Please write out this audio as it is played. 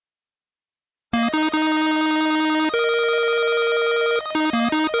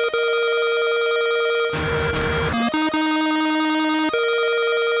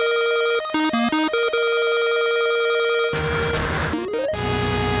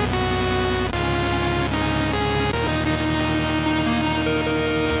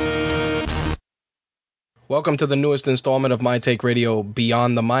Welcome to the newest installment of My Take Radio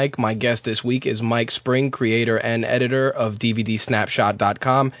Beyond the Mic. My guest this week is Mike Spring, creator and editor of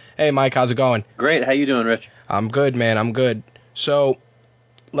DVDsnapshot.com. Hey, Mike, how's it going? Great. How you doing, Rich? I'm good, man. I'm good. So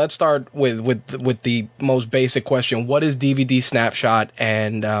let's start with the most basic question. What is DVD Snapshot,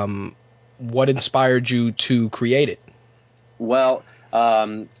 and what inspired you to create it? Well,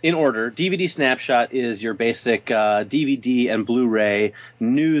 in order, DVD Snapshot is your basic DVD and Blu-ray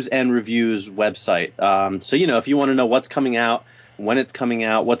news and reviews website. So, if you want to know what's coming out, when it's coming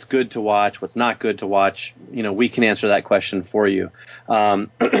out, what's good to watch, what's not good to watch, we can answer that question for you.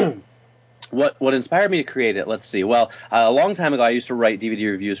 What inspired me to create it? Let's see. Well, a long time ago, I used to write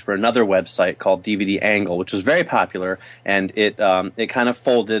DVD reviews for another website called DVD Angle, which was very popular, and it kind of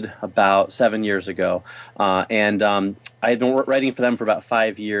folded about 7 years ago. I had been writing for them for about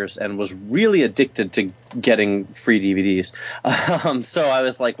 5 years and was really addicted to getting free DVDs. So I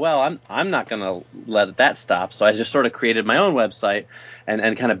was like, well, I'm not going to let that stop. So I just sort of created my own website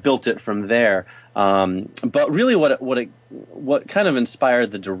and kind of built it from there. But really what kind of inspired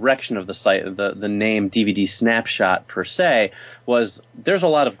the direction of the site, the name DVD Snapshot per se, was there's a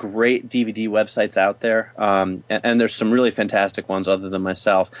lot of great DVD websites out there, and there's some really fantastic ones other than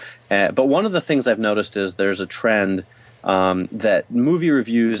myself. But one of the things I've noticed is there's a trend that movie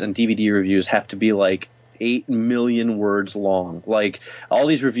reviews and DVD reviews have to be like 8 million words long. Like, all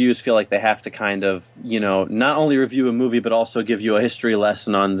these reviews feel like they have to kind of, not only review a movie, but also give you a history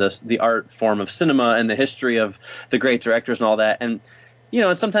lesson on the art form of cinema and the history of the great directors and all that. And,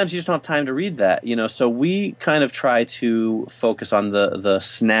 and sometimes you just don't have time to read that, so we kind of try to focus on the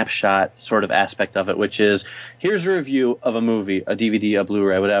snapshot sort of aspect of it, which is, here's a review of a movie, a DVD, a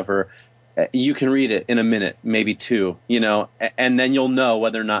Blu-ray, whatever. You can read it in a minute, maybe two, and then you'll know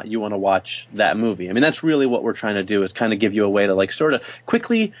whether or not you want to watch that movie. I mean, that's really what we're trying to do, is kind of give you a way to sort of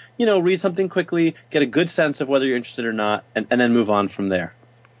quickly, read something quickly, get a good sense of whether you're interested or not, and then move on from there.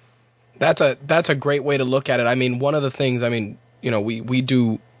 That's a great way to look at it. I mean, one of the things, we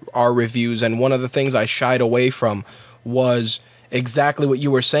do our reviews, and one of the things I shied away from was exactly what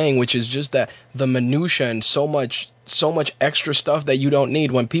you were saying, which is just that the minutia and so much extra stuff that you don't need.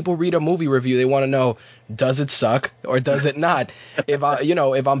 When people read a movie review, they want to know, does it suck or does it not? If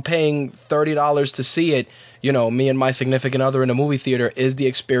I'm paying $30 to see it, me and my significant other in a movie theater, is the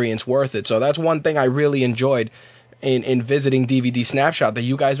experience worth it? So that's one thing I really enjoyed in visiting DVD Snapshot, that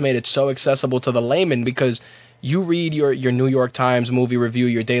you guys made it so accessible to the layman, because you read your New York Times movie review,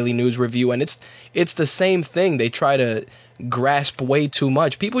 your Daily News review, and it's the same thing. They try to grasp way too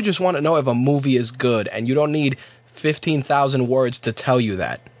much. People just want to know if a movie is good, and you don't need 15,000 words to tell you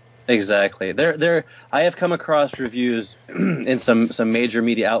that. Exactly. I have come across reviews in some major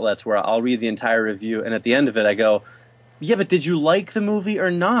media outlets where I'll read the entire review, and at the end of it I go, yeah, but did you like the movie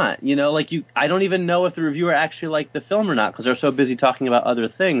or not? I don't even know if the reviewer actually liked the film or not, because they're so busy talking about other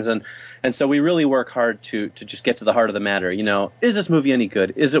things. And so we really work hard to just get to the heart of the matter. Is this movie any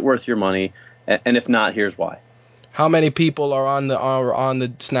good? Is it worth your money? And if not, here's why. How many people are on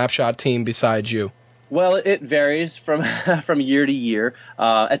the Snapshot team besides you? Well, it varies from from year to year.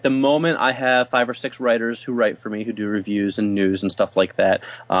 At the moment, I have 5 or 6 writers who write for me, who do reviews and news and stuff like that.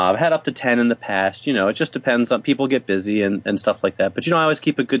 I've had up to 10 in the past. It just depends on, people get busy and stuff like that. But I always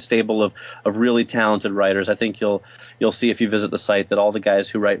keep a good stable of really talented writers. I think you'll see if you visit the site that all the guys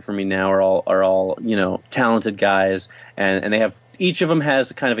who write for me now are all talented guys, and they have, each of them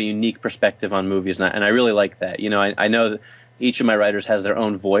has kind of a unique perspective on movies, and I really like that. I know that each of my writers has their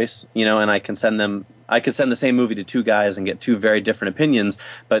own voice, and I can send the same movie to 2 guys and get 2 very different opinions,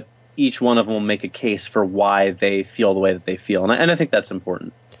 but each one of them will make a case for why they feel the way that they feel. And I think that's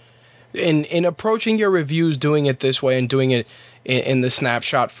important. In approaching your reviews, doing it this way and doing it in the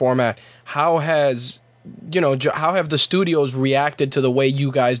snapshot format, how have the studios reacted to the way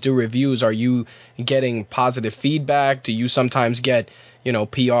you guys do reviews? Are you getting positive feedback? Do you sometimes get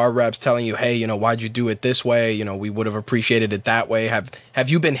PR reps telling you, hey, why'd you do it this way? We would have appreciated it that way. Have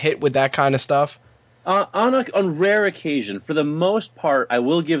you been hit with that kind of stuff? On rare occasion. For the most part, I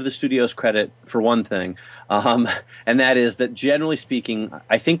will give the studios credit for one thing, and that is that, generally speaking,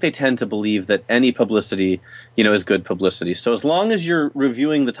 I think they tend to believe that any publicity, is good publicity. So as long as you're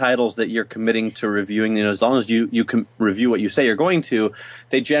reviewing the titles that you're committing to reviewing, as long as you can review what you say you're going to,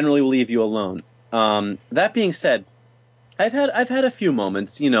 they generally will leave you alone. That being said, I've had a few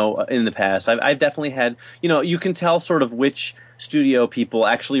moments, in the past. I've definitely had, you can tell sort of which studio people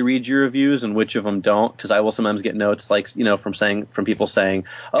actually read your reviews and which of them don't, because I will sometimes get notes like, from people saying,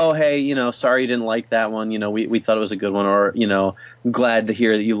 oh, hey, sorry you didn't like that one, we thought it was a good one, or, glad to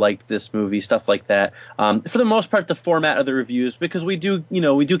hear that you liked this movie, stuff like that. For the most part, the format of the reviews, because we do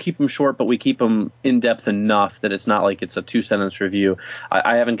keep them short, but we keep them in depth enough that it's not like it's a 2-sentence review.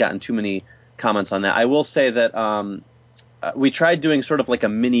 I haven't gotten too many comments on that. I will say that we tried doing sort of like a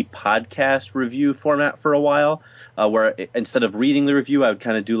mini podcast review format for a while, where instead of reading the review, I would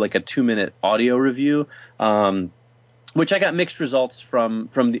kind of do like a 2-minute audio review, which I got mixed results from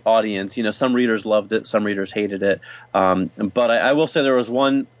the audience. Some readers loved it, some readers hated it. But I will say there was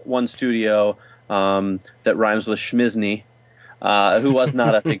one studio that rhymes with Schmizny, who was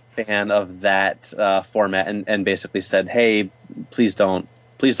not a big fan of that format, and basically said, hey, please don't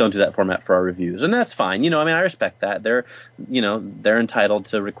do that format for our reviews. And that's fine. I respect that. They're entitled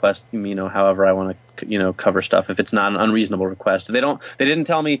to request, however I want to, cover stuff if it's not an unreasonable request. They didn't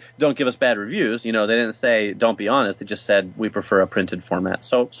tell me don't give us bad reviews. They didn't say don't be honest. They just said we prefer a printed format.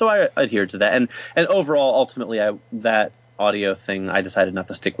 So I adhered to that. And overall, ultimately, that audio thing, I decided not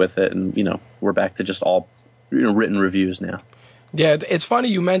to stick with it. And, we're back to just all, written reviews now. Yeah, it's funny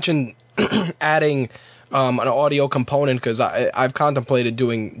you mentioned adding an audio component, because I've contemplated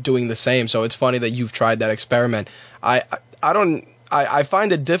doing the same. So it's funny that you've tried that experiment. I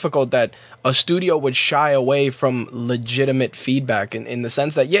find it difficult that a studio would shy away from legitimate feedback in the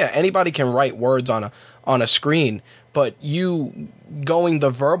sense that, yeah, anybody can write words on a screen, but you going the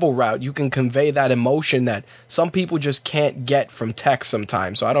verbal route, you can convey that emotion that some people just can't get from text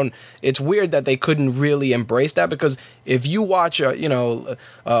sometimes. So it's weird that they couldn't really embrace that, because if you watch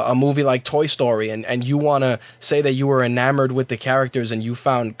a movie like Toy Story and you want to say that you were enamored with the characters and you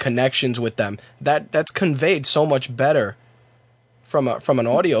found connections with them, that's conveyed so much better from an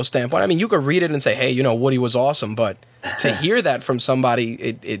audio standpoint. I mean, you could read it and say, hey, Woody was awesome, but to hear that from somebody,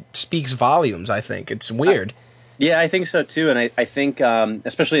 it speaks volumes. I think it's weird. Yeah, I think so too, and I think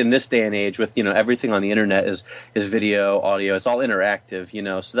especially in this day and age with everything on the internet is video, audio, it's all interactive,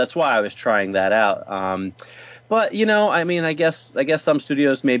 so that's why I was trying that out. But I guess some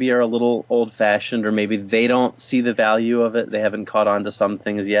studios maybe are a little old fashioned, or maybe they don't see the value of it. They haven't caught on to some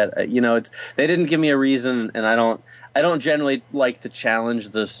things yet. They didn't give me a reason, and I don't generally like to challenge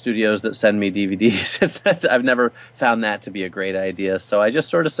the studios that send me DVDs. I've never found that to be a great idea. So I just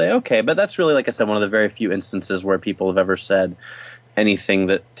sort of say, okay, but that's really, like I said, one of the very few instances where people have ever said anything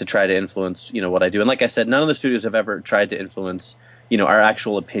to try to influence, what I do. And like I said, none of the studios have ever tried to influence, our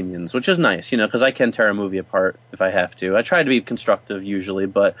actual opinions, which is nice, because I can tear a movie apart if I have to. I try to be constructive usually,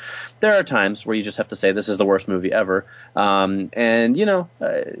 but there are times where you just have to say this is the worst movie ever. No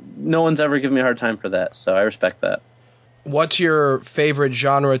one's ever given me a hard time for that. So I respect that. What's your favorite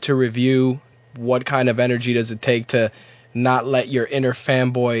genre to review? What kind of energy does it take to not let your inner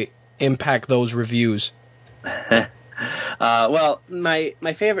fanboy impact those reviews? Well,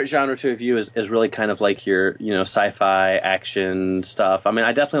 my favorite genre to review is really kind of like your sci-fi action stuff. I mean,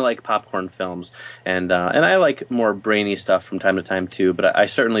 I definitely like popcorn films, and I like more brainy stuff from time to time too. But I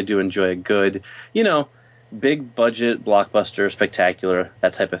certainly do enjoy a good big budget blockbuster spectacular,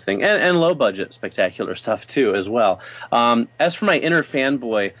 that type of thing, and low budget spectacular stuff too as well. As for my inner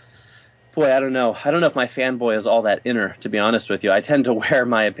fanboy, boy, I don't know if my fanboy is all that inner, to be honest with you. I tend to wear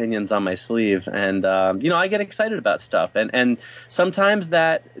my opinions on my sleeve, and I get excited about stuff, and sometimes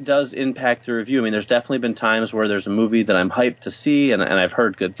that does impact the review. I mean, there's definitely been times where there's a movie that I'm hyped to see, and I've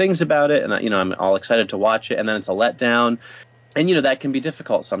heard good things about it, and I'm all excited to watch it, and then it's a letdown. And that can be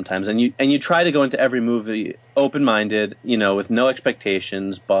difficult sometimes, and you try to go into every movie open-minded, with no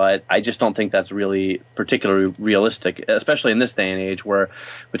expectations, but I just don't think that's really particularly realistic, especially in this day and age where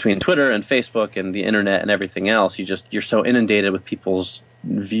between Twitter and Facebook and the internet and everything else, you're so inundated with people's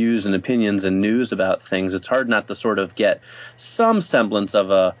views and opinions and news about things. It's hard not to sort of get some semblance of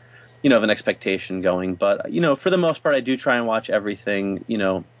of an expectation going. But for the most part, I do try and watch everything,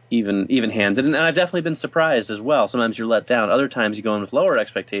 even-handed, and I've definitely been surprised as well. Sometimes you're let down. Other times you go in with lower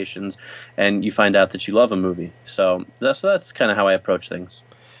expectations, and you find out that you love a movie. So that's kind of how I approach things.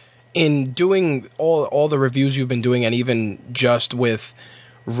 In doing all the reviews you've been doing, and even just with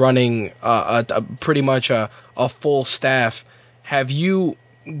running pretty much a full staff, have you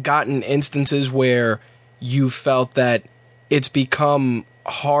gotten instances where you felt that it's become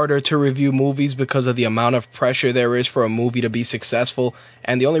harder to review movies because of the amount of pressure there is for a movie to be successful?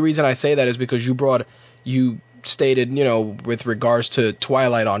 And the only reason I say that is because you stated, with regards to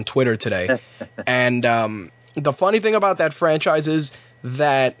Twilight on Twitter today. And the funny thing about that franchise is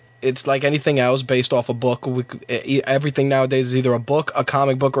that it's like anything else based off a book. Everything nowadays is either a book, a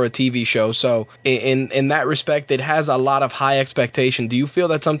comic book, or a TV show. So in that respect, it has a lot of high expectation. Do you feel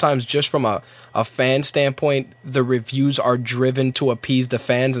that sometimes just from a fan standpoint, the reviews are driven to appease the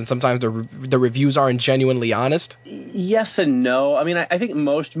fans, and sometimes the reviews aren't genuinely honest? Yes and no. I mean, I think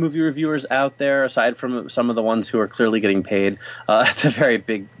most movie reviewers out there, aside from some of the ones who are clearly getting paid at a very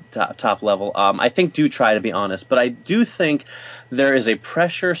big top level, I think do try to be honest. But I do think there is a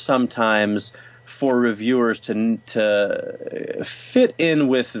pressure sometimes for reviewers to fit in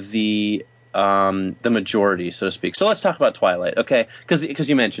with the majority, so to speak. So let's talk about Twilight, okay? Because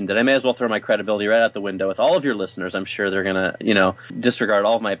you mentioned it, I may as well throw my credibility right out the window with all of your listeners. I'm sure they're gonna, disregard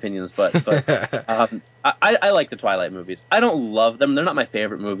all of my opinions, but I like the Twilight movies. I don't love them; they're not my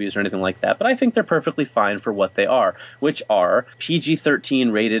favorite movies or anything like that. But I think they're perfectly fine for what they are, which are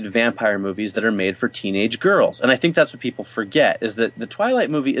PG-13 rated vampire movies that are made for teenage girls. And I think that's what people forget, is that the Twilight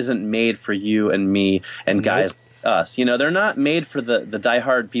movie isn't made for you and me and guys. Us, they're not made for the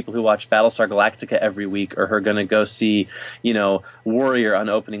diehard people who watch Battlestar Galactica every week or who are going to go see, Warrior on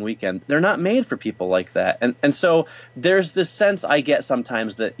opening weekend. They're not made for people like that. And so there's this sense I get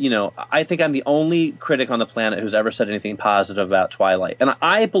sometimes that, I think I'm the only critic on the planet who's ever said anything positive about Twilight. And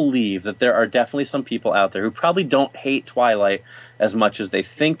I believe that there are definitely some people out there who probably don't hate Twilight as much as they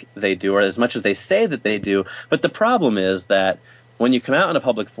think they do or as much as they say that they do. But the problem is that when you come out in a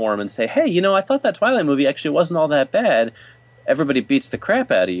public forum and say, hey, I thought that Twilight movie actually wasn't all that bad, everybody beats the crap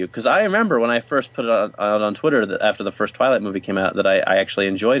out of you. Because I remember when I first put it out on Twitter that after the first Twilight movie came out that I actually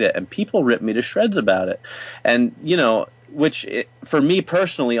enjoyed it, and people ripped me to shreds about it. And, which for me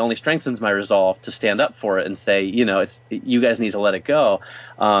personally only strengthens my resolve to stand up for it and say, you guys need to let it go.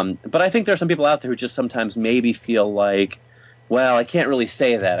 But I think there are some people out there who just sometimes maybe feel like, well, I can't really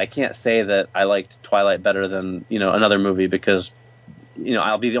say that. I can't say that I liked Twilight better than, another movie because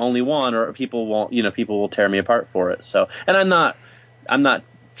I'll be the only one, or people won't, people will tear me apart for it. So, and I'm not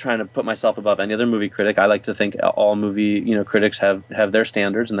trying to put myself above any other movie critic. I like to think all movie, critics have their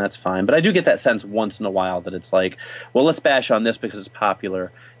standards, and that's fine. But I do get that sense once in a while that it's like, well, let's bash on this because it's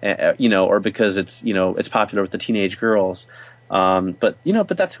popular, or because it's popular with the teenage girls. But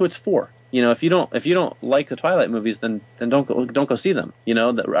that's who it's for. If you don't like the Twilight movies, then don't go see them.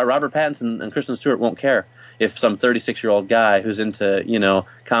 Robert Pattinson and Kristen Stewart won't care if some 36-year-old guy who's into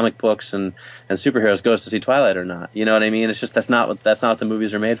comic books and superheroes goes to see Twilight or not. You know what I mean? It's just that's not what the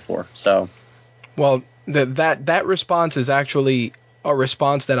movies are made for. So, well, that response is actually a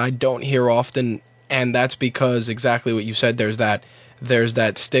response that I don't hear often, and that's because exactly what you said. There's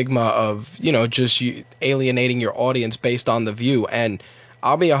that stigma of just alienating your audience based on the view. And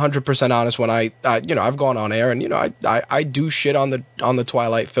I'll be 100% honest when I've gone on air and I do shit on the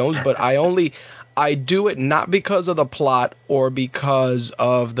Twilight films, but I do it not because of the plot or because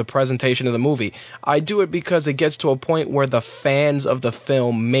of the presentation of the movie. I do it because it gets to a point where the fans of the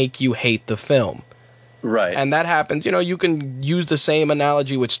film make you hate the film. Right. And that happens. You can use the same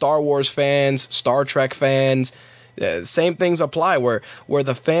analogy with Star Wars fans, Star Trek fans. Same things apply where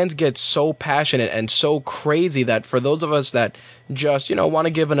the fans get so passionate and so crazy that for those of us that just want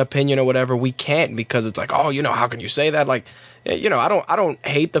to give an opinion or whatever, we can't, because it's like, oh, how can you say that? Like, I don't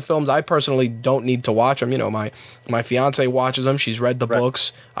hate the films. I personally don't need to watch them. My fiance watches them. She's read the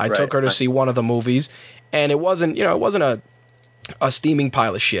books. I took her to see one of the movies, and it wasn't a steaming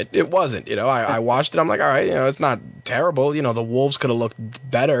pile of shit. It wasn't. I watched it. I'm like, all right, it's not terrible. The wolves could have looked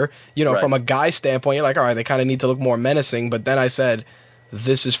better. From a guy standpoint, you're like, all right, they kind of need to look more menacing. But then I said,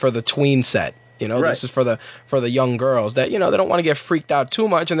 this is for the tween set. This is for the young girls that they don't want to get freaked out too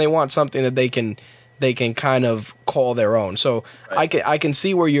much, and they want something that they can kind of call their own. So I can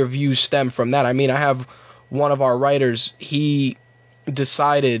see where your views stem from that. I mean, I have one of our writers. He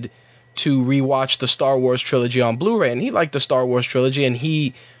decided to rewatch the Star Wars trilogy on Blu-ray, and he liked the Star Wars trilogy, and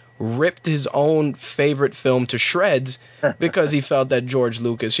he ripped his own favorite film to shreds because he felt that George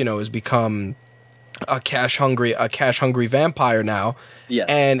Lucas, has become a cash hungry vampire now. Yes.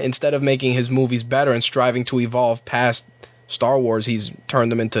 And instead of making his movies better and striving to evolve past Star Wars, he's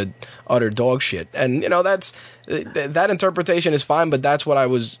turned them into utter dog shit. And that interpretation is fine, but that's what I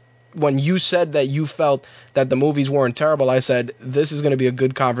was. When you said that you felt that the movies weren't terrible, I said this is going to be a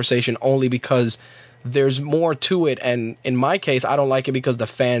good conversation only because there's more to it. And in my case, I don't like it because the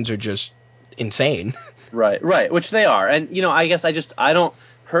fans are just insane. Right, which they are. And I guess I don't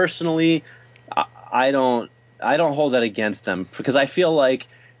personally, I don't hold that against them, because I feel like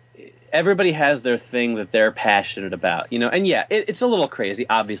everybody has their thing that they're passionate about, and yeah, it's a little crazy.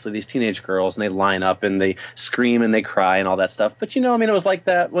 Obviously, these teenage girls, and they line up and they scream and they cry and all that stuff. But I mean, it was like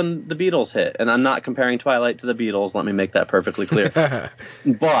that when the Beatles hit. And I'm not comparing Twilight to the Beatles. Let me make that perfectly clear.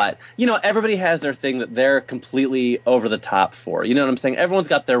 But everybody has their thing that they're completely over the top for. You know what I'm saying? Everyone's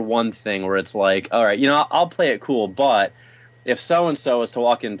got their one thing where it's like, all right, I'll play it cool, but if so and so was to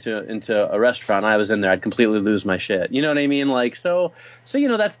walk into a restaurant, I was in there, I'd completely lose my shit. You know what I mean? Like so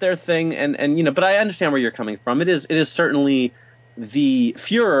that's their thing, and but I understand where you're coming from. It is certainly, the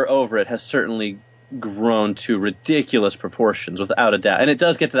furor over it has certainly grown to ridiculous proportions, without a doubt. And it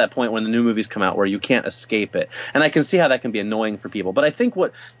does get to that point when the new movies come out where you can't escape it. And I can see how that can be annoying for people. But I think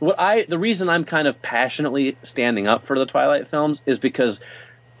the reason I'm kind of passionately standing up for the Twilight films is because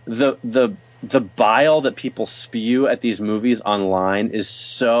the bile that people spew at these movies online is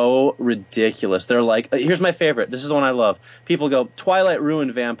so ridiculous. They're like, here's my favorite. This is the one I love. People go, Twilight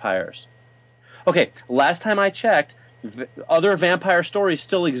ruined vampires. Okay, last time I checked, other vampire stories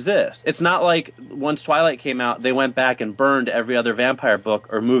still exist. It's not like once Twilight came out, they went back and burned every other vampire book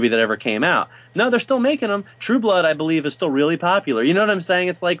or movie that ever came out. No, they're still making them. True Blood, I believe, is still really popular. You know what I'm saying?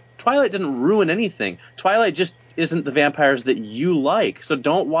 It's like Twilight didn't ruin anything. Twilight just isn't the vampires that you like. So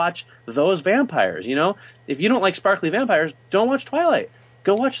don't watch those vampires, If you don't like sparkly vampires, don't watch Twilight.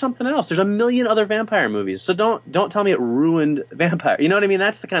 Go watch something else. There's a million other vampire movies. So don't tell me it ruined vampire. You know what I mean?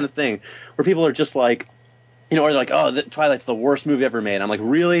 That's the kind of thing where people are just like, or they're like, oh, Twilight's the worst movie ever made. I'm like,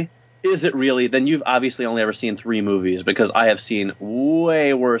 really? Is it really? Then you've obviously only ever seen 3 movies, because I have seen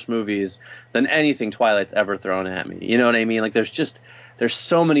way worse movies than anything Twilight's ever thrown at me. You know what I mean? Like, there's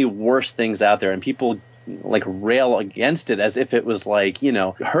so many worse things out there, and people like rail against it as if it was like,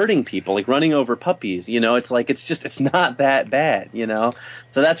 hurting people, like running over puppies. It's like, it's not that bad,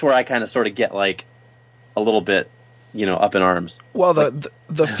 So that's where I kind of sort of get like a little bit, up in arms. Well,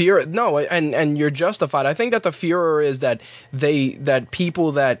 the fear, no, and you're justified. I think that the furor is that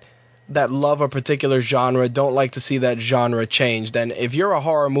people that love a particular genre don't like to see that genre changed. And if you're a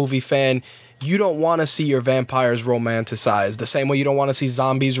horror movie fan, you don't want to see your vampires romanticized the same way you don't want to see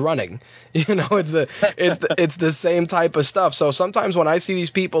zombies running. It's the same type of stuff. So sometimes when I see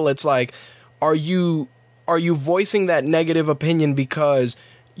these people, it's like, are you voicing that negative opinion because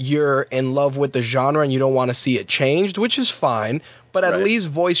you're in love with the genre and you don't want to see it changed, which is fine, but at least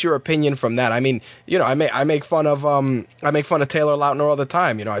voice your opinion from that. I mean, I make fun of Taylor Lautner all the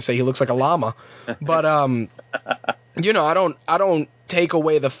time. I say he looks like a llama, but I don't take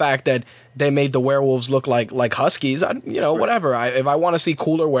away the fact that they made the werewolves look like huskies. Whatever. If I want to see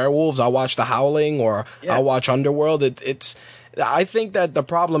cooler werewolves, I'll watch The Howling or I'll watch Underworld. I think that the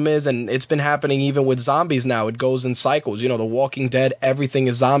problem is, and it's been happening even with zombies now, it goes in cycles. The Walking Dead, everything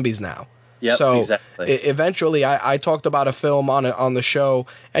is zombies now. Yep, so exactly. Eventually, I talked about a film on the show,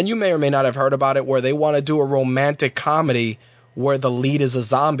 and you may or may not have heard about it, where they want to do a romantic comedy where the lead is a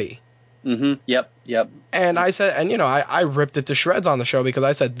zombie. Mm-hmm. Yep. And I said, and I ripped it to shreds on the show, because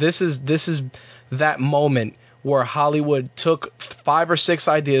I said, this is that moment where Hollywood took 5 or 6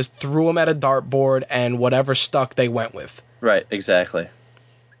 ideas, threw them at a dartboard, and whatever stuck, they went with. Right, exactly.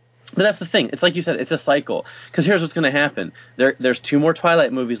 But that's the thing. It's like you said, it's a cycle. Because here's what's going to happen. There's 2 more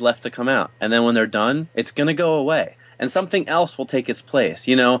Twilight movies left to come out. And then when they're done, it's going to go away. And something else will take its place.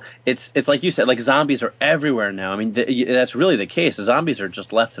 It's like you said, like zombies are everywhere now. I mean, that's really the case. The zombies are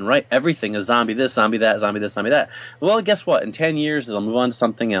just left and right. Everything is zombie this, zombie that, zombie this, zombie that. Well, guess what? In 10 years, they'll move on to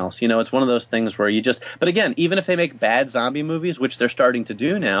something else. It's one of those things where but again, even if they make bad zombie movies, which they're starting to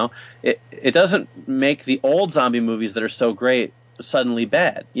do now, it doesn't make the old zombie movies that are so great suddenly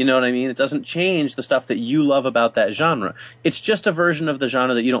bad. You know what I mean? It doesn't change the stuff that you love about that genre. It's just a version of the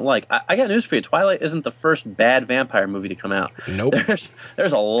genre that you don't like. I got news for you. Twilight isn't the first bad vampire movie to come out. Nope.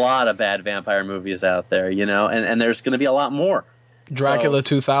 There's a lot of bad vampire movies out there, and there's going to be a lot more. Dracula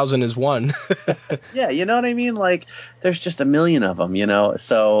 2000 is one. Yeah, you know what I mean? Like, there's just a million of them,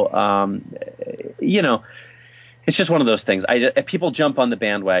 So, it's just one of those things. People jump on the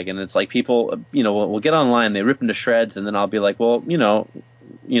bandwagon. And it's like people, will get online, they rip them to shreds, and then I'll be like, well,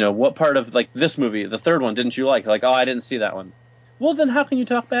 what part of like this movie, the third one, didn't you like? Like, oh, I didn't see that one. Well, then how can you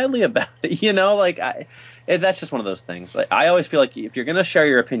talk badly about it? That's just one of those things. Like, I always feel like if you're going to share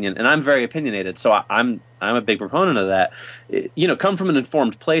your opinion, and I'm very opinionated, so I'm a big proponent of that. Come from an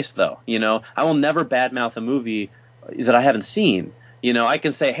informed place, though. I will never badmouth a movie that I haven't seen. I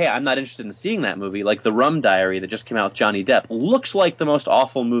can say, hey, I'm not interested in seeing that movie, like The Rum Diary that just came out with Johnny Depp. Looks like the most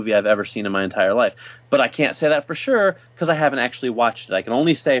awful movie I've ever seen in my entire life. But I can't say that for sure because I haven't actually watched it. I can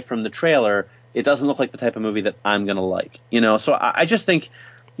only say from the trailer, it doesn't look like the type of movie that I'm going to like. So I just think,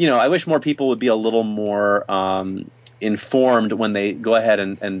 I wish more people would be a little more informed when they go ahead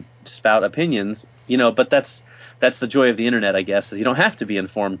and spout opinions, but that's the joy of the internet, I guess, is you don't have to be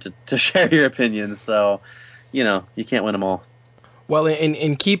informed to share your opinions. So, you can't win them all. Well,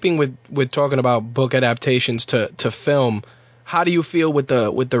 in keeping with talking about book adaptations to film, how do you feel with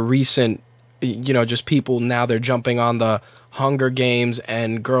the recent, just people now they're jumping on the Hunger Games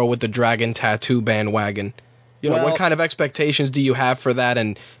and Girl with the Dragon Tattoo bandwagon? What kind of expectations do you have for that,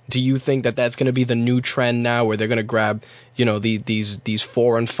 and do you think that that's going to be the new trend now, where they're going to grab, these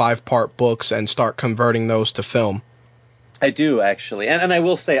 4 and 5 part books and start converting those to film? I do, actually. And I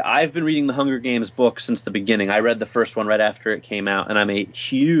will say, I've been reading the Hunger Games book since the beginning. I read the first one right after it came out, and I'm a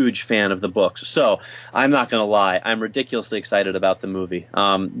huge fan of the books. So I'm not going to lie. I'm ridiculously excited about the movie.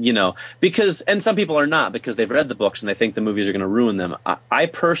 Because, and some people are not, because they've read the books and they think the movies are going to ruin them. I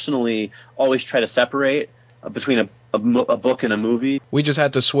personally always try to separate between a book and a movie. We just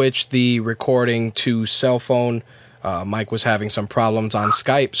had to switch the recording to cell phone. Mike was having some problems on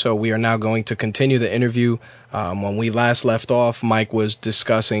Skype, so we are now going to continue the interview. When we last left off, Mike was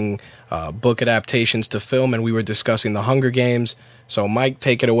discussing book adaptations to film, and we were discussing the Hunger Games. So, Mike,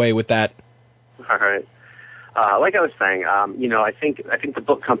 take it away with that. All right. Like I was saying, I think the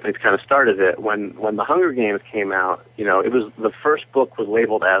book companies kind of started it when the Hunger Games came out. It was the first book was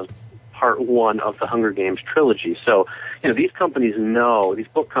labeled as part 1 of the Hunger Games trilogy. So, these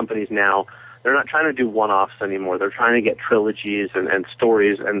book companies now, they're not trying to do one-offs anymore. They're trying to get trilogies and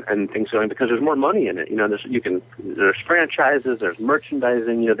stories and things going, because there's more money in it. There's franchises, there's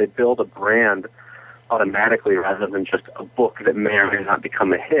merchandising. They build a brand automatically rather than just a book that may or may not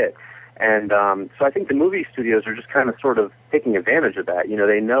become a hit. And so I think the movie studios are just kind of sort of taking advantage of that.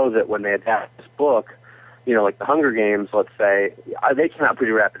 They know that when they adapt this book, like the Hunger Games, let's say, they came out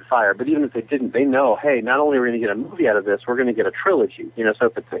pretty rapid fire. But even if they didn't, they know, hey, not only are we going to get a movie out of this, we're going to get a trilogy. So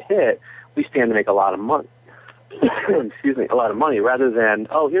if it's a hit, we stand to make a lot of money. Excuse me, a lot of money, rather than,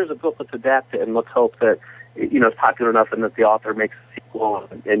 oh, here's a book, let's adapt it, and let's hope that it's popular enough and that the author makes a sequel,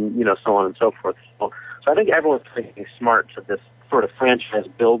 and so on and so forth. So I think everyone's thinking smart to this sort of franchise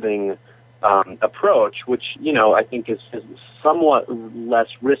building approach, which I think is somewhat less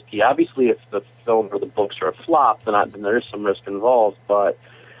risky. Obviously, if the film or the books are a flop, then there is some risk involved. But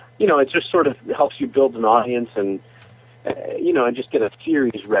it just sort of helps you build an audience and just get a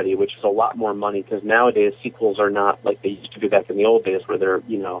series ready, which is a lot more money, because nowadays sequels are not like they used to be back in the old days, where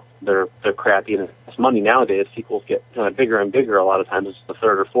they're crappy and it's money. Nowadays sequels get kind of bigger and bigger. A lot of times it's the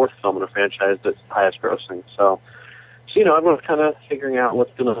 3rd or 4th film in a franchise that's the highest grossing. So everyone's kind of figuring out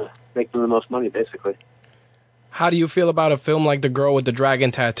what's going to make them the most money, basically. How do you feel about a film like The Girl with the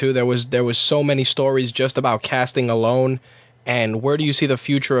Dragon Tattoo? There was so many stories just about casting alone. And where do you see the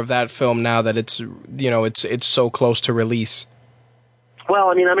future of that film now that it's so close to release? Well,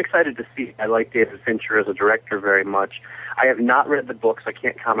 I'm excited to see. I like David Fincher as a director very much. I have not read the books. I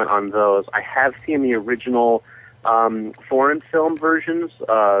can't comment on those. I have seen the original foreign film versions.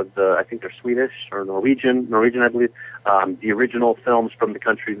 I think they're Swedish or Norwegian, I believe. The original films from the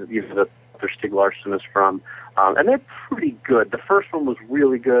country that Stig Larsson is from, and they're pretty good. The first one was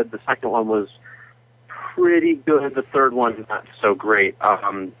really good. The second one was pretty good. The third one, not so great.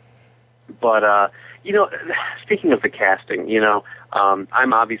 But speaking of the casting,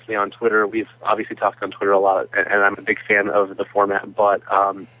 I'm obviously on Twitter. We've obviously talked on Twitter a lot, and I'm a big fan of the format. But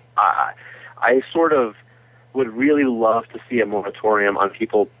I sort of would really love to see a moratorium on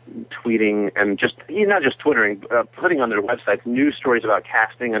people tweeting and just not just twittering, putting on their websites news stories about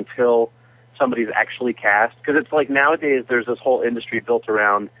casting until somebody's actually cast. Because it's like nowadays there's this whole industry built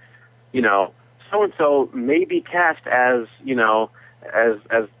around, so-and-so may be cast as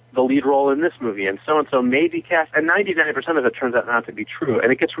the lead role in this movie, and so-and-so may be cast, and 99% of it turns out not to be true.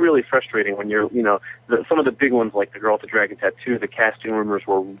 And it gets really frustrating when you're, some of the big ones like The Girl with the Dragon Tattoo, the casting rumors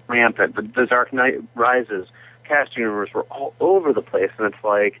were rampant. The Dark Knight Rises, casting rumors were all over the place, and it's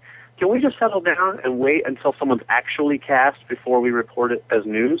like, can we just settle down and wait until someone's actually cast before we report it as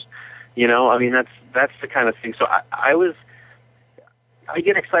news? That's the kind of thing. So I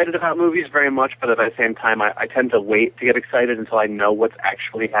get excited about movies very much, but at the same time, I tend to wait to get excited until I know what's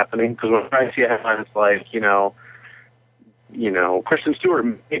actually happening. Because when I see a headline, it's like, Kristen Stewart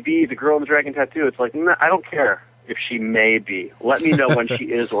may be the girl in the dragon tattoo. It's like, nah, I don't care if she may be. Let me know when she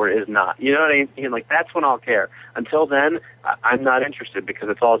is or is not. You know what I mean? Like, that's when I'll care. Until then, I'm not interested, because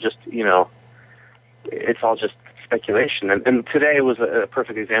it's all just, it's all just speculation. And today was a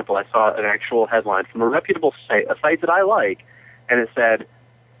perfect example. I saw an actual headline from a reputable site, a site that I like, and it said,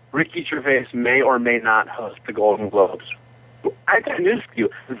 Ricky Gervais may or may not host the Golden Globes. I got news for you.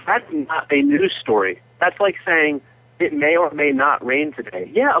 That's not a news story. That's like saying it may or may not rain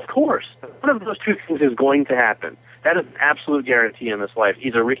today. Yeah, of course. One of those two things is going to happen. That is an absolute guarantee in this life.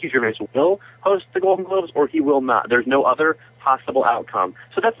 Either Ricky Gervais will host the Golden Globes or he will not. There's no other possible outcome.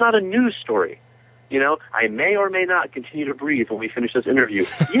 So that's not a news story. I may or may not continue to breathe when we finish this interview.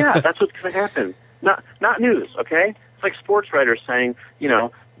 Yeah, that's what's going to happen. Not news, okay? It's like sports writers saying,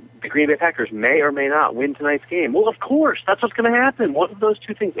 the Green Bay Packers may or may not win tonight's game. Well, of course, that's what's going to happen. One of those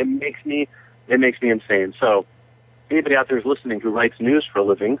two things. It makes me insane. So anybody out there who's listening who writes news for a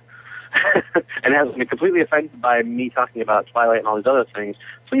living and hasn't been completely offended by me talking about Twilight and all these other things,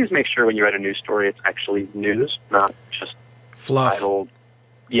 please make sure when you write a news story it's actually news, not just fluff. Titled.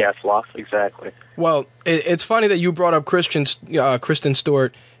 Yeah, fluff, exactly. Well, it's funny that you brought up Kristen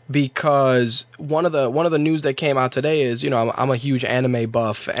Stewart, because one of the news that came out today is, I'm a huge anime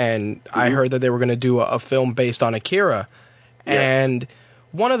buff, and I heard that they were going to do a film based on Akira. Yeah. And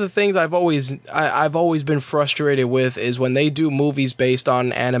one of the things I've always been frustrated with is when they do movies based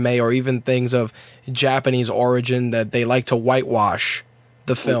on anime or even things of Japanese origin, that they like to whitewash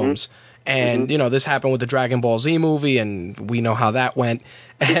the films. And, this happened with the Dragon Ball Z movie, and we know how that went.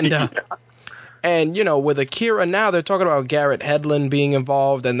 And, and, with Akira now, they're talking about Garrett Hedlund being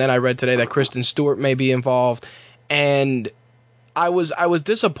involved, and then I read today that Kristen Stewart may be involved. And I was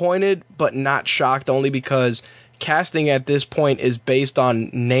disappointed, but not shocked, only because casting at this point is based on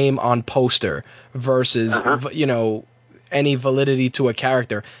name on poster versus, any validity to a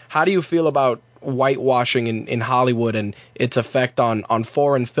character. How do you feel about whitewashing in Hollywood and its effect on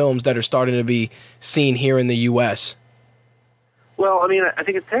foreign films that are starting to be seen here in the U.S.? Well, I mean, I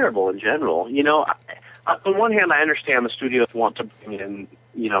think it's terrible in general. On one hand, I understand the studios want to bring in,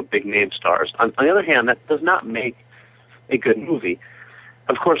 big name stars. On the other hand, that does not make a good movie.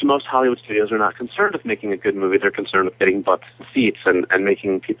 Of course, most Hollywood studios are not concerned with making a good movie. They're concerned with getting butts and seats and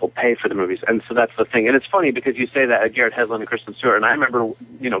making people pay for the movies. And so that's the thing. And it's funny because you say that Garrett Hedlund and Kristen Stewart, and I remember,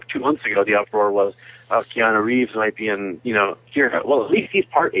 2 months ago, the uproar was Keanu Reeves might be in, here. Well, at least he's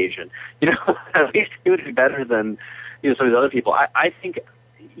part Asian. At least he would be better than, some of these other people. I think,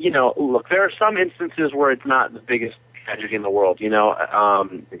 look, there are some instances where it's not the biggest tragedy in the world.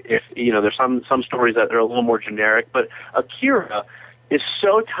 If, there's some stories that are a little more generic, but Akira is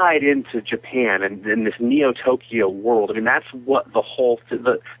so tied into Japan and in this Neo-Tokyo world. I mean, that's what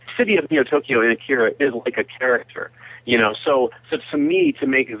the city of Neo-Tokyo in Akira is like a character, So to me, to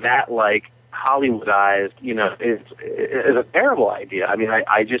make that like Hollywoodized, is a terrible idea. I mean,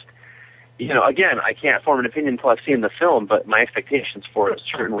 I just, again, I can't form an opinion until I've seen the film, but my expectations for it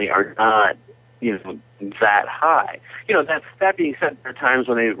certainly are not, that high. That being said, there are times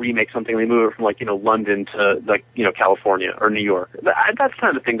when they remake something, they move it from London to California or New York. That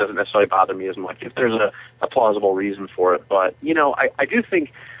kind of thing doesn't necessarily bother me as much if there's a plausible reason for it. But I do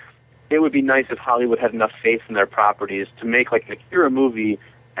think it would be nice if Hollywood had enough faith in their properties to make like an Akira movie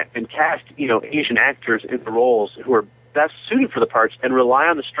and cast Asian actors in the roles who are best suited for the parts and rely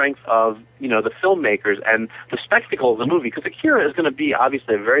on the strength of the filmmakers and the spectacle of the movie, because Akira is going to be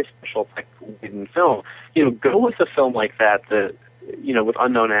obviously a very special technical film. Go with a film like that with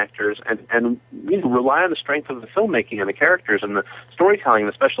unknown actors and rely on the strength of the filmmaking and the characters and the storytelling and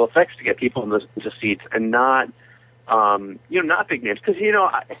the special effects to get people into seats, and not not big names, because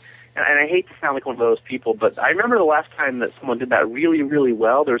and I hate to sound like one of those people, but I remember the last time that someone did that really, really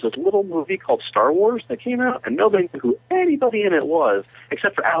well. There was this little movie called Star Wars that came out, and nobody knew who anybody in it was,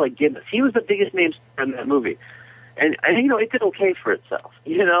 except for Alec Guinness. He was the biggest name star in that movie. And it did okay for itself,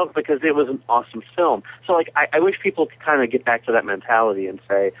 because it was an awesome film. So, I wish people could kind of get back to that mentality and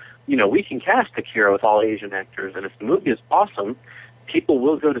say, we can cast Akira with all Asian actors, and if the movie is awesome, people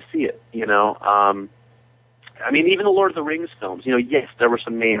will go to see it, I mean, even the Lord of the Rings films, yes, there were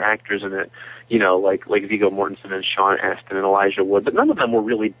some main actors in it, like Viggo Mortensen and Sean Astin and Elijah Wood, but none of them were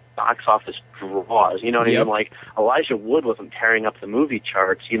really box office draws, what I mean? Like, Elijah Wood wasn't tearing up the movie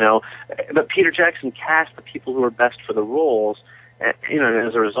charts, but Peter Jackson cast the people who were best for the roles, and, and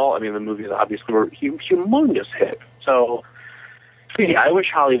as a result, I mean, the movies obviously were humongous hit. So, yeah, I wish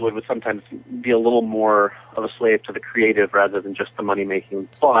Hollywood would sometimes be a little more of a slave to the creative rather than just the money-making.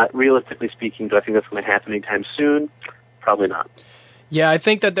 But realistically speaking, do I think that's going to happen anytime soon? Probably not. Yeah, I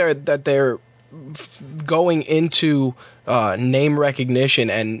think that they're going into name recognition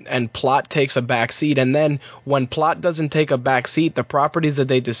and plot takes a back seat, and then when plot doesn't take a back seat, the properties that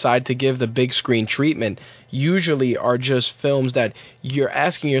they decide to give the big screen treatment usually are just films that you're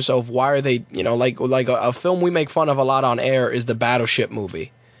asking yourself, why are they, like a film we make fun of a lot on air is the Battleship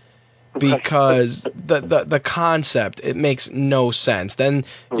movie, because the concept, it makes no sense. Then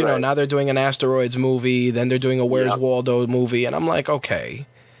now they're doing an Asteroids movie, then they're doing a Where's Waldo movie, and I'm like, okay,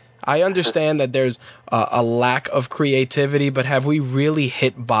 I understand that there's a lack of creativity, but have we really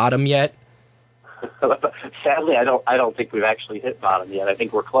hit bottom yet? Sadly, I don't think we've actually hit bottom yet. I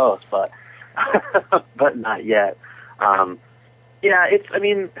think we're close, but but not yet. Yeah, I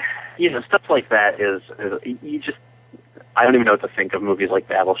mean, stuff like that is you just, I don't even know what to think of movies like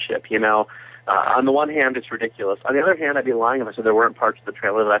Battleship, On the one hand, it's ridiculous. On the other hand, I'd be lying if I said there weren't parts of the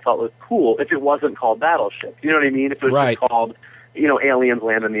trailer that I thought was cool if it wasn't called Battleship. You know what I mean? If it was Right. just called, Aliens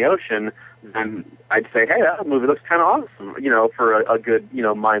Land in the Ocean, then I'd say, hey, that movie looks kind of awesome, for a good,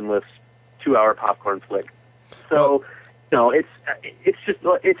 mindless 2-hour popcorn flick. So,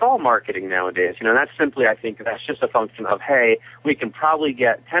 it's all marketing nowadays. That's simply, I think, that's just a function of, hey, we can probably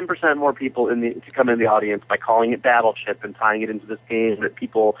get 10% more people to come in the audience by calling it Battleship and tying it into this game that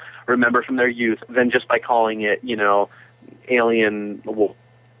people remember from their youth than just by calling it, Alien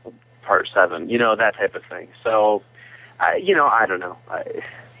Part 7, that type of thing. So, I don't know.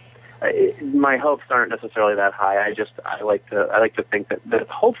 My hopes aren't necessarily that high. I like to think that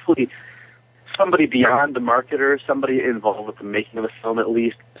hopefully somebody beyond the marketer, somebody involved with the making of the film at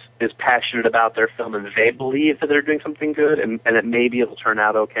least, is passionate about their film and they believe that they're doing something good and that maybe it'll turn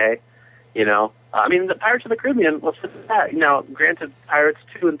out okay. I mean, the Pirates of the Caribbean, let's look at that. Now, granted, Pirates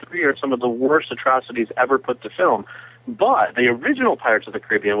 2 and 3 are some of the worst atrocities ever put to film, but the original Pirates of the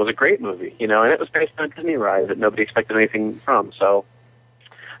Caribbean was a great movie, and it was based on a Disney ride that nobody expected anything from. So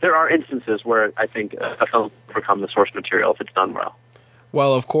there are instances where I think a film can become the source material if it's done well.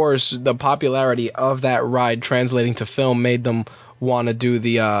 Well, of course, the popularity of that ride translating to film made them want to do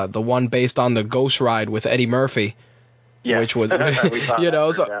the one based on the Ghost Ride with Eddie Murphy. Yeah. Which was,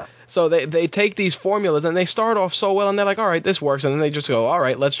 so so they take these formulas and they start off so well and they're like, all right, this works, and then they just go, all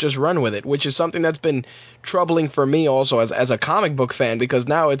right, let's just run with it, which is something that's been troubling for me also as a comic book fan, because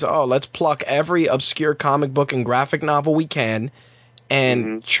now it's, let's pluck every obscure comic book and graphic novel we can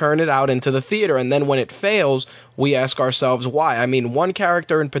and churn it out into the theater, and then when it fails, we ask ourselves why. I mean, one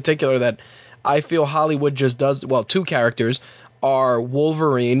character in particular that I feel Hollywood just does, well, two characters are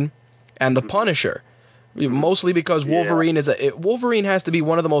Wolverine and the Punisher. Mostly because Wolverine Wolverine has to be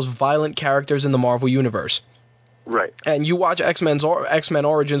one of the most violent characters in the Marvel Universe. Right. And you watch X-Men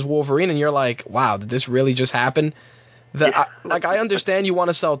Origins Wolverine and you're like, wow, did this really just happen? I understand you want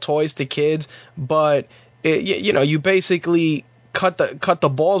to sell toys to kids, but you basically cut the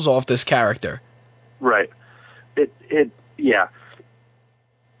balls off this character. Right.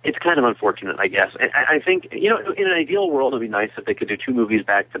 It's kind of unfortunate, I guess. And I think, in an ideal world, it would be nice if they could do two movies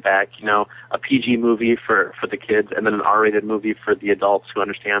back to back, a PG movie for the kids and then an R-rated movie for the adults who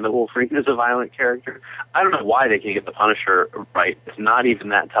understand that Wolverine is a violent character. I don't know why they can't get the Punisher right. It's not even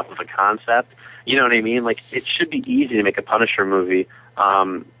that tough of a concept. You know what I mean? Like, it should be easy to make a Punisher movie,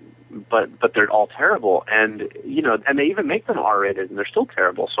 but they're all terrible. And, and they even make them R-rated and they're still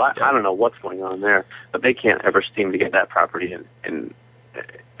terrible. So I don't know what's going on there, but they can't ever seem to get that property in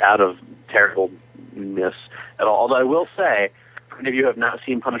out of terribleness at all. Although I will say, for any of you who have not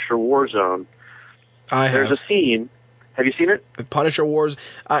seen Punisher Warzone, there's a scene. Have you seen it? Punisher Wars.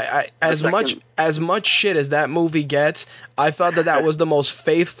 As much shit as that movie gets, I thought that was the most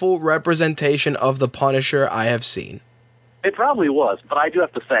faithful representation of the Punisher I have seen. It probably was, but I do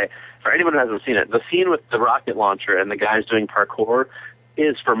have to say, for anyone who hasn't seen it, the scene with the rocket launcher and the guys doing parkour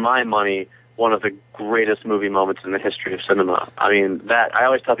is, for my money, one of the greatest movie moments in the history of cinema. I mean, I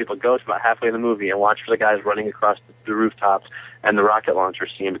always tell people, go to about halfway in the movie and watch for the guys running across the rooftops and the rocket launcher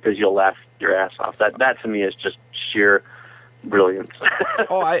scene, because you'll laugh your ass off. That to me is just sheer brilliance.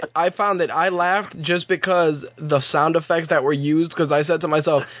 I found that I laughed just because the sound effects that were used, because I said to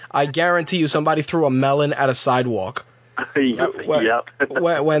myself, I guarantee you somebody threw a melon at a sidewalk. Yep.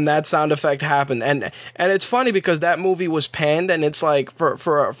 when that sound effect happened, and it's funny because that movie was panned, and it's like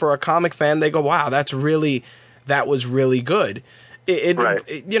for a comic fan, they go, wow, that was really good. Right.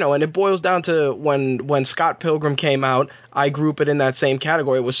 And it boils down to when Scott Pilgrim came out, I group it in that same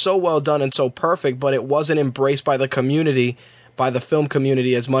category. It was so well done and so perfect, but it wasn't embraced by the community, by the film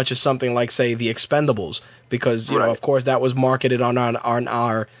community, as much as something like, say, The Expendables, because of course that was marketed on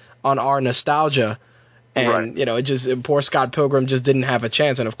our nostalgia. And, poor Scott Pilgrim just didn't have a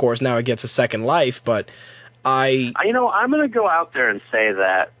chance. And, of course, now it gets a second life. But I'm going to go out there and say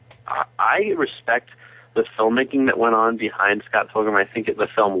that I respect the filmmaking that went on behind Scott Pilgrim. I think the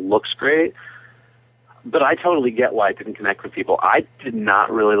film looks great. But I totally get why it didn't connect with people. I did not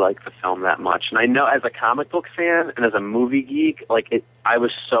really like the film that much. And I know as a comic book fan and as a movie geek, I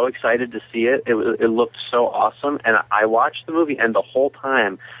was so excited to see it. It looked so awesome. And I watched the movie, and the whole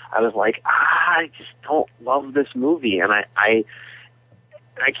time I was like, I just don't love this movie. And I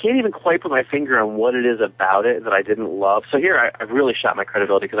can't even quite put my finger on what it is about it that I didn't love. So here I've really shot my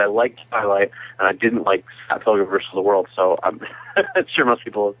credibility, because I liked Twilight and I didn't like Scott Pilgrim vs. the World. So I'm sure most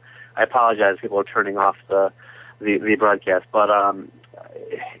people I apologize. People are turning off the broadcast, but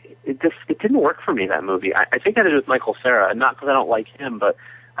it didn't work for me, that movie. I think I did it with Michael Cera, and not because I don't like him, but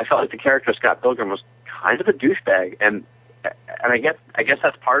I felt like the character of Scott Pilgrim was kind of a douchebag, and I guess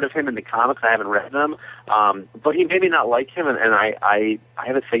that's part of him in the comics. I haven't read them, but he made me not like him, and I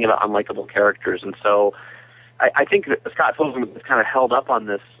have a thing about unlikable characters, and so I think that Scott Pilgrim is kind of held up on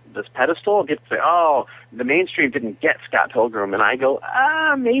this pedestal. Gets to say, oh, the mainstream didn't get Scott Pilgrim, and I go,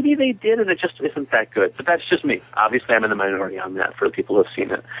 maybe they did, and it just isn't that good. But that's just me. Obviously, I'm in the minority on that for the people who have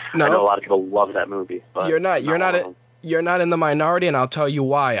seen it. No, I know a lot of people love that movie. But you're not in the minority, and I'll tell you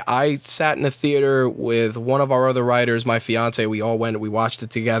why. I sat in the theater with one of our other writers, my fiance. We all went, we watched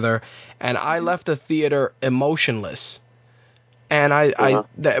it together, and I left the theater emotionless. And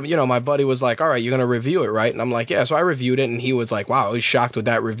my buddy was like, all right, you're going to review it, right? And I'm like, yeah. So I reviewed it, and he was like, wow, I was shocked with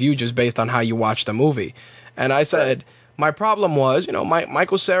that review just based on how you watched the movie. And I said, my problem was,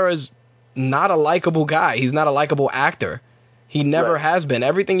 Michael Cera's not a likable guy. He's not a likable actor. He never has been.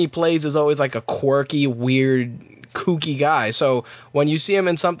 Everything he plays is always like a quirky, weird, kooky guy. So when you see him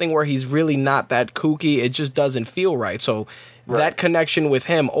in something where he's really not that kooky, it just doesn't feel right. So that connection with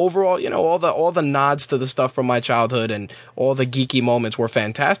him overall, all the nods to the stuff from my childhood and all the geeky moments were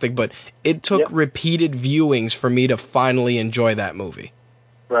fantastic, but it took repeated viewings for me to finally enjoy that movie.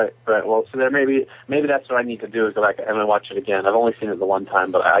 Right. Well, so there maybe that's what I need to do, is go back and watch it again. I've only seen it the one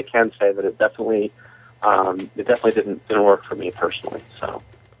time, but I can say that it definitely didn't work for me personally. So.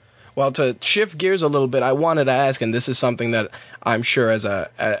 Well, to shift gears a little bit, I wanted to ask, and this is something that I'm sure as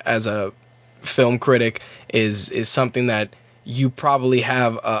a film critic is something that you probably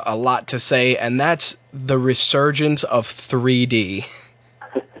have a lot to say, and that's the resurgence of 3D.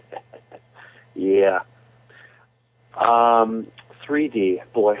 Yeah. 3D,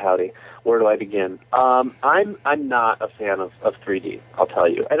 boy howdy. Where do I begin? I'm not a fan of 3D, I'll tell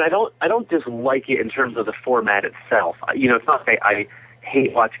you. And I don't dislike it in terms of the format itself. It's not that I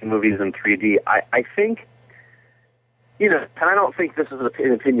hate watching movies in 3D. I think, and I don't think this is an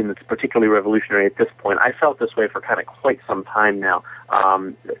opinion that's particularly revolutionary at this point. I felt this way for kind of quite some time now.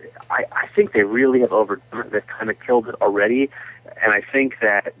 I think they really have overdone it. They've kind of killed it already, and I think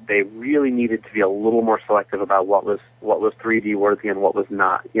that they really needed to be a little more selective about what was 3D worthy and what was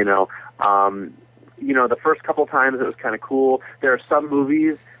not. The first couple times it was kind of cool. There are some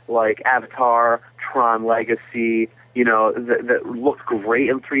movies like Avatar, Tron Legacy, that looked great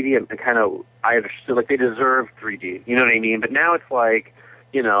in 3D and kind of, I understood, like, they deserve 3D. You know what I mean? But now it's like,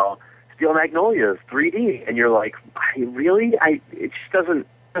 Steel Magnolias, 3D. And you're like, really? It just doesn't,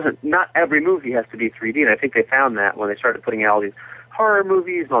 not every movie has to be 3D. And I think they found that when they started putting out all these horror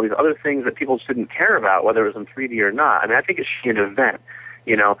movies and all these other things that people just didn't care about, whether it was in 3D or not. I mean, I think it should be an event,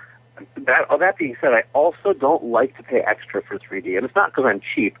 That being said, I also don't like to pay extra for 3D. And it's not because I'm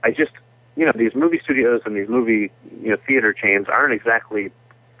cheap. I just, these movie studios and these movie, theater chains aren't exactly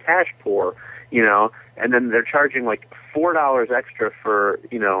cash poor, and then they're charging like $4 extra for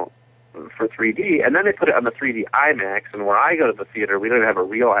 3D, and then they put it on the 3D IMAX, and where I go to the theater, we don't even have a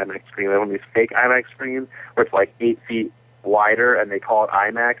real IMAX screen. We have one of these fake IMAX screens where it's like 8 feet wider, and they call it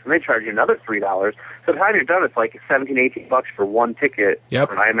IMAX, and they charge you another $3. So by the time you're done, it's like $17-18 for one ticket for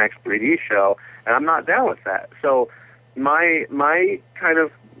an IMAX 3D show, and I'm not down with that. So my kind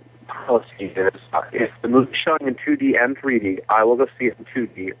of policy is, if the movie's showing in 2D and 3D, I will go see it in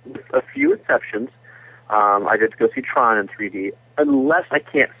 2D, with a few exceptions. I did go see Tron in 3D, unless I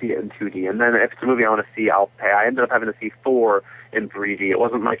can't see it in 2D. And then if it's a movie I want to see, I'll pay. I ended up having to see Thor in 3D. It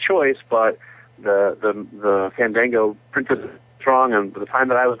wasn't my choice, but the Fandango printed it strong, and by the time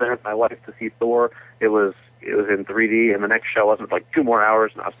that I was there with my wife to see Thor, it was in 3D, and the next show wasn't like 2 more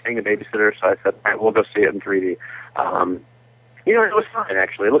hours, and I was paying a babysitter, so I said, all right, we'll go see it in 3D. It was fine,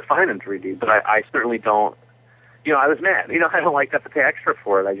 actually. It looked fine in 3D, but I certainly don't, I was mad. I don't like to have to pay extra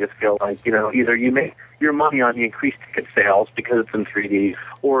for it. I just feel like, either you make your money on the increased ticket sales because it's in 3D,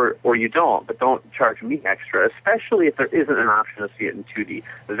 or you don't, but don't charge me extra, especially if there isn't an option to see it in 2D.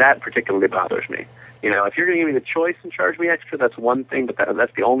 That particularly bothers me. If you're going to give me the choice and charge me extra, that's one thing, but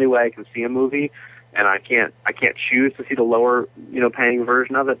that's the only way I can see a movie, and I can't choose to see the lower, paying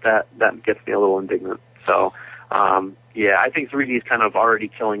version of it. That gets me a little indignant. So, I think 3D is kind of already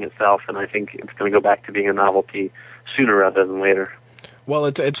killing itself, and I think it's going to go back to being a novelty sooner rather than later. Well,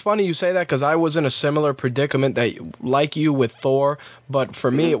 it's funny you say that, because I was in a similar predicament like you with Thor, but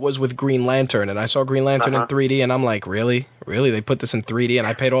for me it was with Green Lantern, and I saw Green Lantern in 3D, and I'm like, really? They put this in 3D, and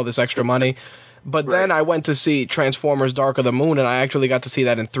I paid all this extra money? But then I went to see Transformers Dark of the Moon, and I actually got to see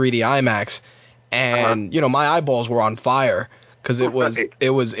that in 3D IMAX, and, my eyeballs were on fire, because it was Right. it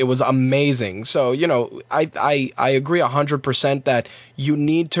was amazing. So I agree 100% that you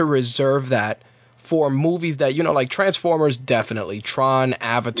need to reserve that for movies that like Transformers, definitely, Tron,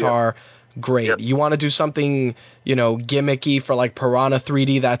 Avatar. Great. Yep. You want to do something, gimmicky for like Piranha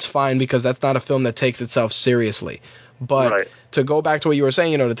 3D, that's fine, because that's not a film that takes itself seriously. But Right. to go back to what you were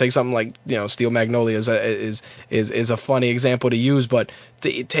saying, to take something like, Steel Magnolias is a funny example to use, but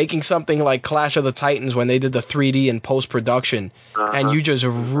taking something like Clash of the Titans when they did the 3D in post-production, and you just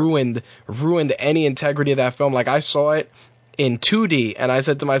ruined any integrity of that film. Like, I saw it in 2D, and I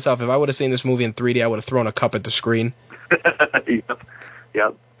said to myself, if I would have seen this movie in 3D, I would have thrown a cup at the screen.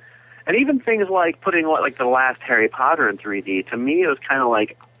 Yep. And even things like putting like the last Harry Potter in 3D, to me it was kind of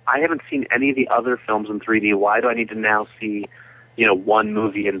like, I haven't seen any of the other films in 3D. Why do I need to now see, one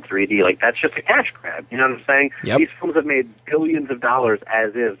movie in 3D? Like, that's just a cash grab. You know what I'm saying? Yep. These films have made billions of dollars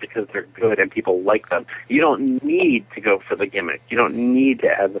as is because they're good and people like them. You don't need to go for the gimmick. You don't need to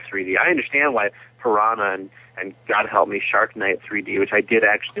add the 3D. I understand why Piranha and God help me, Shark Night 3D, which I did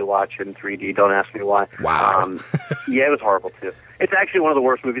actually watch in 3D. Don't ask me why. Wow. Yeah, it was horrible too. It's actually one of the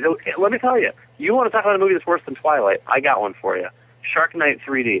worst movies. Let me tell you, you want to talk about a movie that's worse than Twilight? I got one for you. Shark Night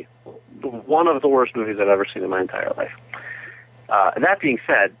 3D, one of the worst movies I've ever seen in my entire life. That being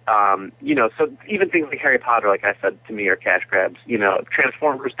said, so even things like Harry Potter, like I said, to me are cash grabs.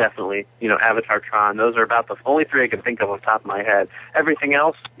 Transformers, definitely. Avatar, Tron, those are about the only three I can think of off the top of my head. Everything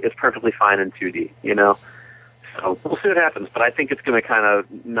else is perfectly fine in 2D, So we'll see what happens, but I think it's going to kind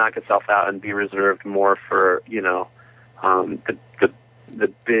of knock itself out and be reserved more for, the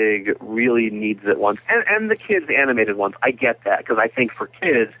big, really needs it ones, and the kids' animated ones. I get that, because I think for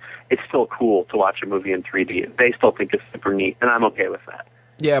kids, it's still cool to watch a movie in 3D. They still think it's super neat, and I'm okay with that.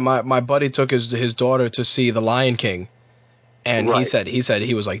 Yeah, my buddy took his daughter to see The Lion King, and Right. he said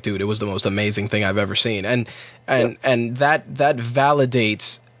he was like, dude, it was the most amazing thing I've ever seen, and that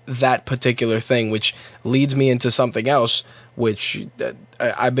validates that particular thing, which leads me into something else, which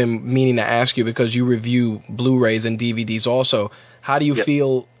I've been meaning to ask you, because you review Blu-rays and DVDs also. How do you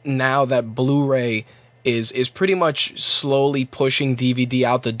feel now that Blu-ray is pretty much slowly pushing DVD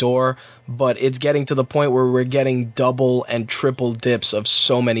out the door, but it's getting to the point where we're getting double and triple dips of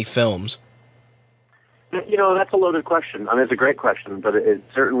so many films? That's a loaded question. I mean, it's a great question, but it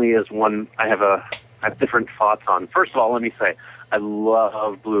certainly is one I have different thoughts on. First of all, let me say, I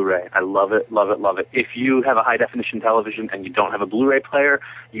love Blu-ray. I love it, love it, love it. If you have a high-definition television and you don't have a Blu-ray player,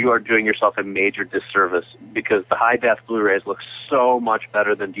 you are doing yourself a major disservice, because the high-def Blu-rays look so much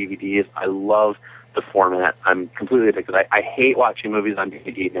better than DVDs. I love the format. I'm completely addicted. I hate watching movies on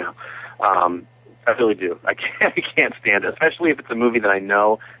DVD now. I really do. I can't stand it, especially if it's a movie that I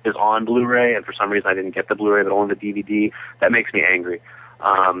know is on Blu-ray, and for some reason I didn't get the Blu-ray but only the DVD. That makes me angry.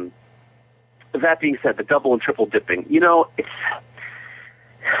 That being said, the double and triple dipping,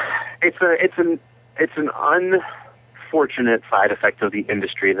 it's an unfortunate side effect of the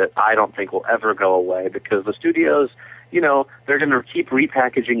industry that I don't think will ever go away, because the studios, they're going to keep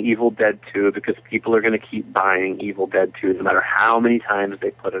repackaging Evil Dead 2 because people are going to keep buying Evil Dead 2 no matter how many times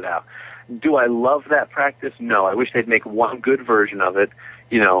they put it out. Do I love that practice? No. I wish they'd make one good version of it,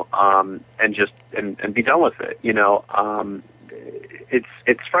 and just and be done with it.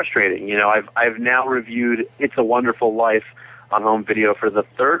 It's frustrating. I've now reviewed It's a Wonderful Life on home video for the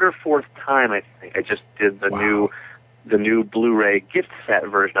third or fourth time. I think I just did the new Blu-ray gift set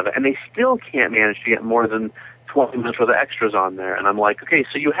version of it, and they still can't manage to get more than 20 minutes worth of extras on there. And I'm like, okay,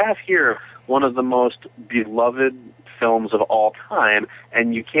 so you have here one of the most beloved films of all time,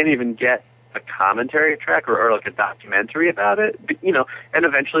 and you can't even get a commentary track or like a documentary about it, and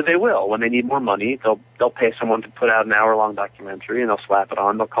eventually they will. When they need more money, they'll pay someone to put out an hour-long documentary, and they'll slap it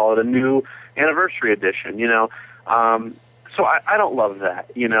on. They'll call it a new anniversary edition, So I don't love that,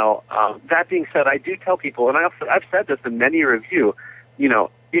 That being said, I do tell people, and I've said this in many reviews,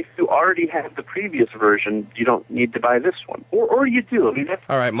 if you already have the previous version, you don't need to buy this one, or you do. I mean, that's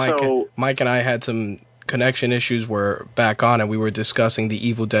all right. Mike and I had some connection issues. We're back on, and we were discussing the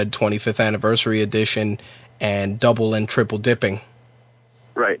Evil Dead 25th Anniversary Edition and double and triple dipping.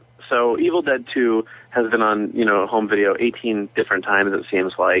 Right. So Evil Dead 2 has been on, home video 18 different times, it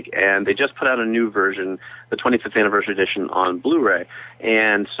seems like, and they just put out a new version, the 25th Anniversary Edition, on Blu-ray.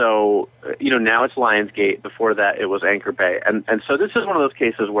 And so, now it's Lionsgate. Before that, it was Anchor Bay. And so this is one of those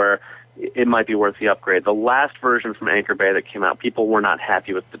cases where, it might be worth the upgrade. The last version from Anchor Bay that came out, people were not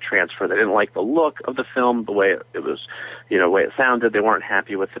happy with the transfer. They didn't like the look of the film, the way it was, the way it sounded. They weren't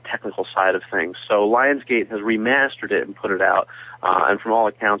happy with the technical side of things. So Lionsgate has remastered it and put it out. And from all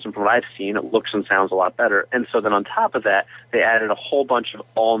accounts and from what I've seen, it looks and sounds a lot better. And so then on top of that, they added a whole bunch of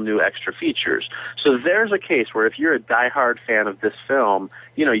all new extra features. So there's a case where if you're a diehard fan of this film,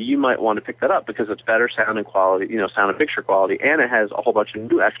 you might want to pick that up because it's better sound and quality, sound and picture quality, and it has a whole bunch of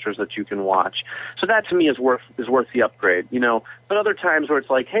new extras that you can watch. So that to me is worth the upgrade, But other times where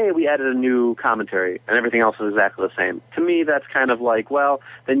it's like, hey, we added a new commentary and everything else is exactly the same. To me, that's kind of like, well,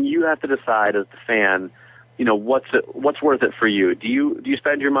 then you have to decide as the fan, what's worth it for you? Do you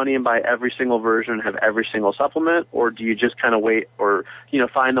spend your money and buy every single version and have every single supplement, or do you just kind of wait or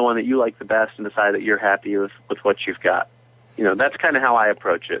find the one that you like the best and decide that you're happy with what you've got? That's kind of how I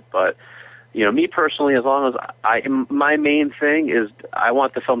approach it. But me personally, as long as my main thing is I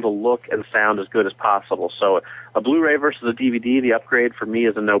want the film to look and sound as good as possible. So a Blu-ray versus a DVD, the upgrade for me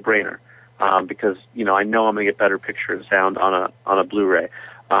is a no-brainer because I know I'm going to get better picture and sound on a Blu-ray.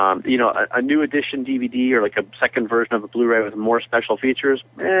 A new edition DVD or like a second version of a Blu-ray with more special features,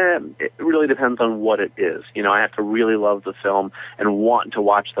 it really depends on what it is. I have to really love the film and want to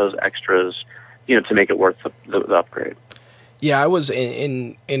watch those extras, to make it worth the upgrade. Yeah, I was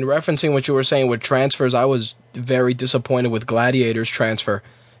in referencing what you were saying with transfers. I was very disappointed with Gladiator's transfer,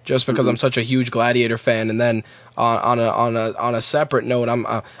 just because I'm such a huge Gladiator fan. And then on a separate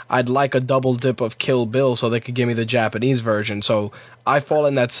note, I'd like a double dip of Kill Bill so they could give me the Japanese version. So I fall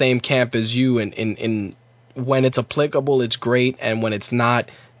in that same camp as you. In when it's applicable, it's great, and when it's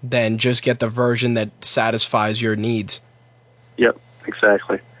not, then just get the version that satisfies your needs. Yep,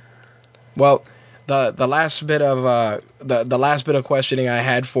 exactly. Well, the last bit of the last bit of questioning I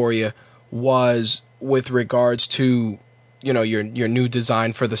had for you was with regards to your new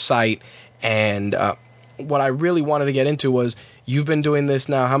design for the site, and what I really wanted to get into was you've been doing this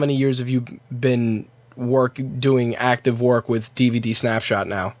now. How many years have you been doing active work with DVD Snapshot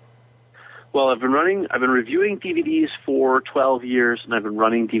now? Well, I've been reviewing DVDs for 12 years, and I've been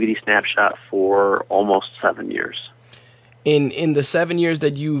running DVD Snapshot for almost 7 years. In the 7 years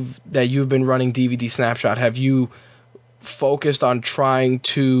that you've been running DVD Snapshot, have you focused on trying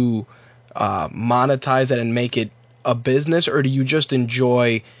to monetize it and make it a business, or do you just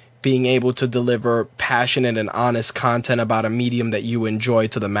enjoy being able to deliver passionate and honest content about a medium that you enjoy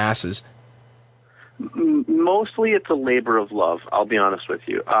to the masses? Mostly it's a labor of love, I'll be honest with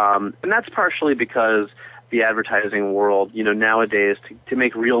you. And that's partially because the advertising world, nowadays to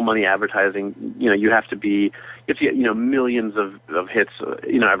make real money advertising, you have to get, millions of hits,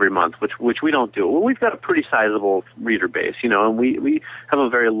 every month, which we don't do. Well, we've got a pretty sizable reader base, and we have a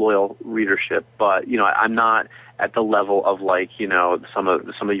very loyal readership, but, I'm not at the level of like, some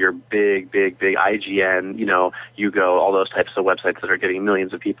of your big IGN, Yugo, all those types of websites that are getting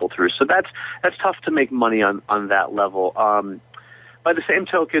millions of people through. So that's tough to make money on that level. By the same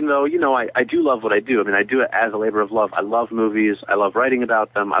token, though, I do love what I do. I mean, I do it as a labor of love. I love movies. I love writing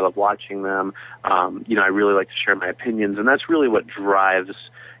about them. I love watching them. I really like to share my opinions, and that's really what drives,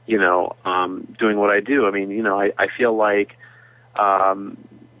 doing what I do. I mean, I feel like, on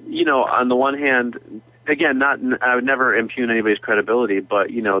the one hand, again, I would never impugn anybody's credibility, but,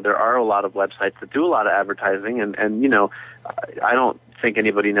 there are a lot of websites that do a lot of advertising, and I don't think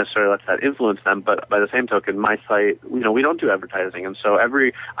anybody necessarily lets that influence them, but by the same token, my site, we don't do advertising, and so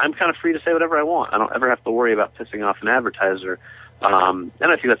I'm kind of free to say whatever I want. I don't ever have to worry about pissing off an advertiser, and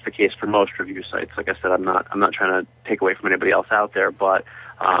I think that's the case for most review sites. Like I said, I'm not trying to take away from anybody else out there, but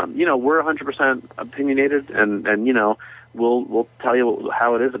we're 100% opinionated, and we'll tell you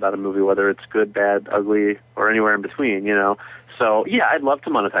how it is about a movie, whether it's good, bad, ugly, or anywhere in between, So, yeah, I'd love to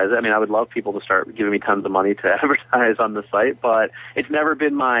monetize it. I mean, I would love people to start giving me tons of money to advertise on the site, but it's never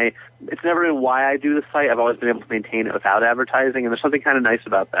been why I do the site. I've always been able to maintain it without advertising, and there's something kind of nice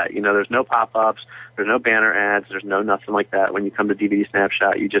about that. There's no pop-ups, there's no banner ads, there's no nothing like that. When you come to DVD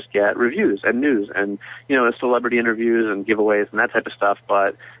Snapshot, you just get reviews and news and, celebrity interviews and giveaways and that type of stuff,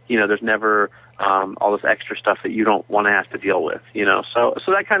 but, there's never all this extra stuff that you don't want to have to deal with, So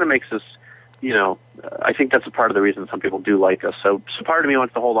that kind of makes us, I think that's a part of the reason some people do like us. So part of me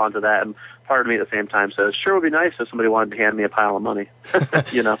wants to hold on to that, and part of me at the same time says, sure, it would be nice if somebody wanted to hand me a pile of money,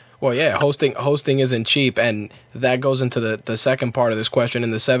 Well, yeah, hosting isn't cheap, and that goes into the second part of this question.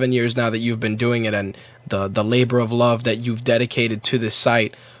 In the 7 years now that you've been doing it and the labor of love that you've dedicated to this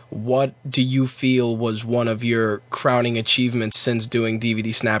site, what do you feel was one of your crowning achievements since doing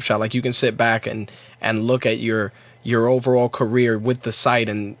DVD Snapshot? Like, you can sit back and look at your overall career with the site,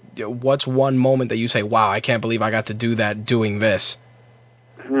 and what's one moment that you say, wow, I can't believe I got to do that doing this?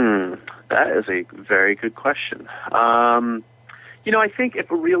 That is a very good question. I think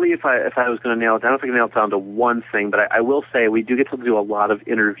if I was going to nail it down, I don't think I can nail it down to one thing, but I will say we do get to do a lot of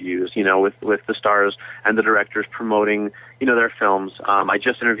interviews, with the stars and the directors promoting, their films. I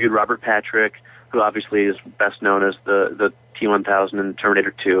just interviewed Robert Patrick, who obviously is best known as the T-1000 in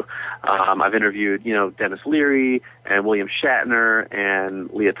Terminator 2. I've interviewed, Dennis Leary and William Shatner and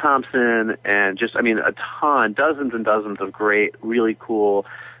Leah Thompson and a ton, dozens and dozens of great, really cool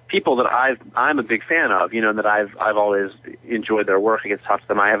people that I'm a big fan of, and that I've always enjoyed their work. I get to talk to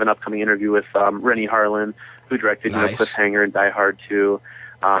them. I have an upcoming interview with Rennie Harlan, who directed Nice. Cliffhanger and Die Hard 2.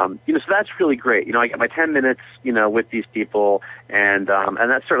 So that's really great. I get my 10 minutes, with these people, and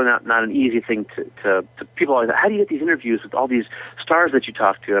that's certainly not an easy thing to people always. How do you get these interviews with all these stars that you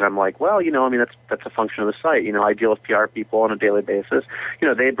talk to? And I'm like, well, that's a function of the site. I deal with PR people on a daily basis.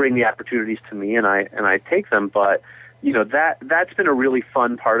 They bring the opportunities to me, and I take them, but. That's been a really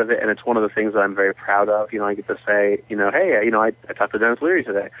fun part of it, and it's one of the things that I'm very proud of. I get to say, hey, I talked to Dennis Leary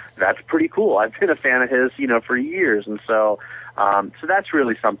today. That's pretty cool. I've been a fan of his, for years, and so that's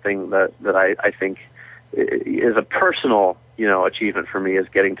really something that I think is a personal, achievement for me, is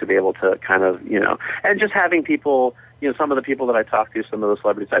getting to be able to kind of, and just having people, some of the people that I talk to, some of the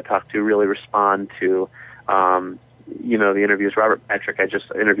celebrities I talk to, really respond to. The interviews. Robert Patrick, I just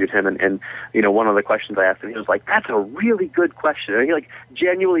interviewed him, and one of the questions I asked him, he was like, that's a really good question. And he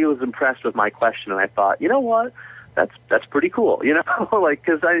genuinely was impressed with my question, and I thought, you know what? That's pretty cool,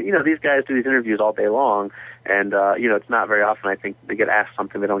 because these guys do these interviews all day long, and it's not very often I think they get asked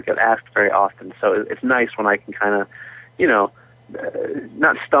something they don't get asked very often. So it's nice when I can kind of,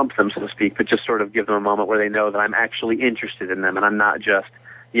 not stump them, so to speak, but just sort of give them a moment where they know that I'm actually interested in them, and I'm not just,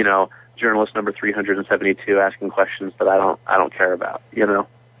 journalist number 372 asking questions that I don't care about,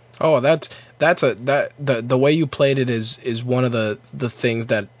 Oh, the way you played it is one of the things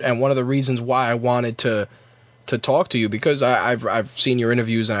that, and one of the reasons why I wanted to talk to you, because I've seen your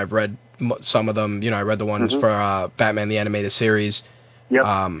interviews and I've read some of them. I read the ones for Batman the Animated Series.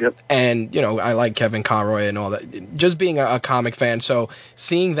 Yep. And I like Kevin Conroy and all that. Just being a comic fan, so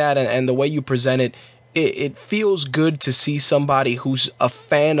seeing that and the way you present it. It feels good to see somebody who's a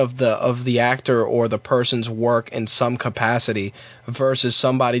fan of the actor or the person's work in some capacity versus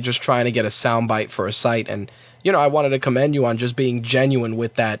somebody just trying to get a soundbite for a site. And I wanted to commend you on just being genuine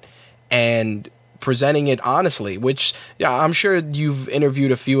with that and presenting it honestly, which I'm sure you've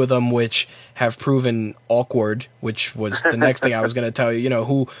interviewed a few of them which have proven awkward, which was the next thing I was going to tell you.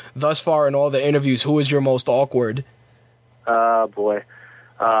 Who thus far in all the interviews, who is your most awkward? Boy.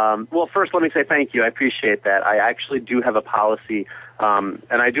 Well, first, let me say thank you. I appreciate that. I actually do have a policy, and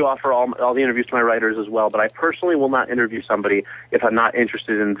I do offer all the interviews to my writers as well, but I personally will not interview somebody if I'm not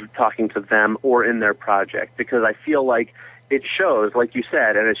interested in talking to them or in their project, because I feel like it shows, like you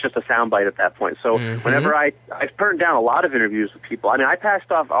said, and it's just a soundbite at that point. So whenever I've turned down a lot of interviews with people. I mean,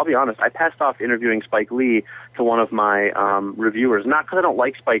 I'll be honest, I passed off interviewing Spike Lee to one of my reviewers, not because I don't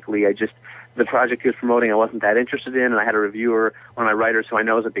like Spike Lee, the project he was promoting I wasn't that interested in, and I had a reviewer, one of my writers who I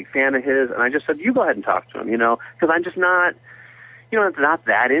know is a big fan of his, and I just said, you go ahead and talk to him, because I'm just not, not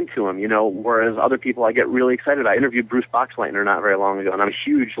that into him, whereas other people I get really excited. I interviewed Bruce Boxleitner not very long ago, and I'm a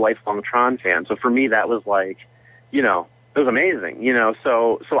huge lifelong Tron fan, so for me that was like, it was amazing,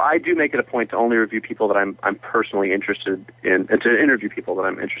 so I do make it a point to only review people that I'm personally interested in, and to interview people that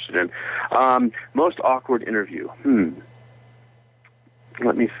I'm interested in. Most awkward interview.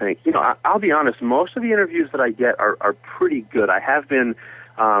 Let me think. I'll be honest, most of the interviews that I get are pretty good. I have been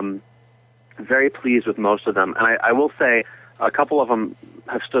very pleased with most of them, and I will say a couple of them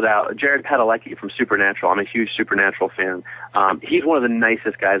have stood out. Jared Padalecki from Supernatural. I'm a huge Supernatural fan. He's one of the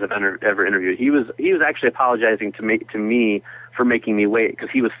nicest guys I've ever interviewed. He was actually apologizing to me for making me wait, because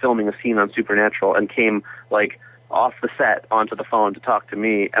he was filming a scene on Supernatural and came off the set onto the phone to talk to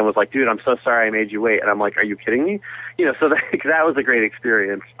me and was like, dude, I'm so sorry I made you wait. And I'm like, are you kidding me? So that was a great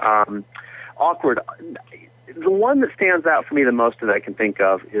experience. Awkward. The one that stands out for me the most that I can think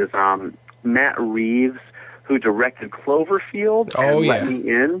of is Matt Reeves, who directed Cloverfield and Let Me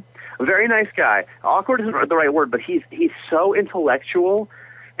In. A very nice guy. Awkward isn't the right word, but he's so intellectual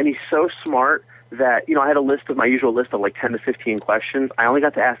and he's so smart that, I had my usual list of 10 to 15 questions. I only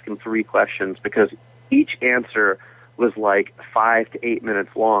got to ask him 3 questions because each answer was 5 to 8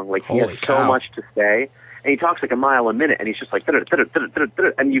 minutes long. He has so much to say, and he talks a mile a minute, and he's just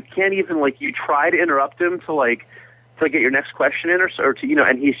and you can't even you try to interrupt him to get your next question in or to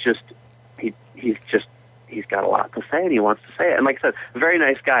and he's got a lot to say and he wants to say it. And like I said, very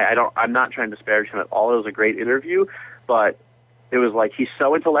nice guy. I'm not trying to disparage him at all. It was a great interview, but it was like he's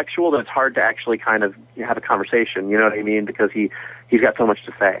so intellectual that it's hard to actually kind of have a conversation. You know what I mean? Because he's got so much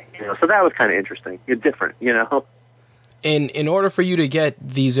to say. You know, so that was kind of interesting. It's different. You know. In order for you to get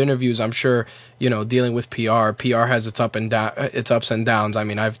these interviews, I'm sure, you know, dealing with PR has its ups and downs. I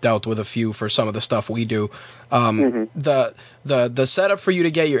mean, I've dealt with a few for some of the stuff we do. The setup for you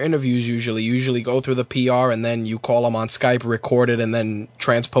to get your interviews usually go through the PR, and then you call them on Skype, record it, and then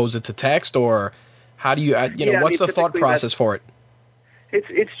transpose it to text, or how do you, what's the thought process for it?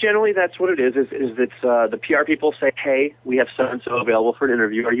 It's generally that's what it is. It's the PR people say, hey, we have so and so available for an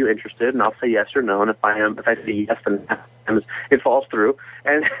interview. Are you interested? And I'll say yes or no. And if I say yes, then half the times it falls through,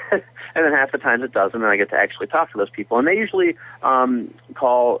 and and then half the times it doesn't. And I get to actually talk to those people. And they usually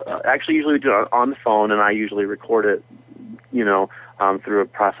call. Actually, usually we do it on the phone, and I usually record it, through a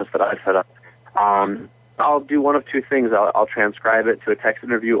process that I set up. I'll do one of two things. I'll transcribe it to a text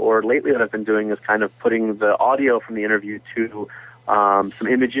interview, or lately what I've been doing is kind of putting the audio from the interview to some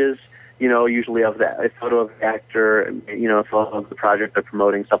images, usually of a photo of the actor, a photo of the project they're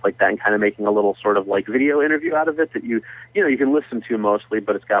promoting, stuff like that, and kind of making a little sort of like video interview out of it that you can listen to mostly,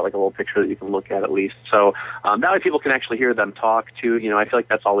 but it's got like a little picture that you can look at least. So that way people can actually hear them talk too. I feel like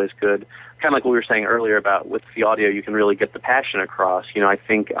that's always good. Kind of like what we were saying earlier about with the audio, you can really get the passion across. I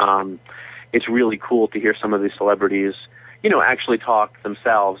think it's really cool to hear some of these celebrities, actually talk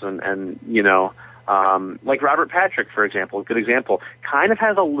themselves and like Robert Patrick, for example, a good example, kind of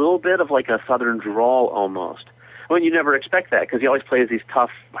has a little bit of like a southern drawl almost. When you never expect that because he always plays these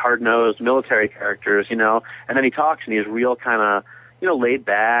tough, hard-nosed military characters, and then he talks and he's real kind of, laid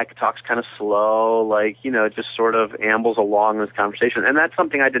back, talks kind of slow, like, just sort of ambles along in this conversation. And that's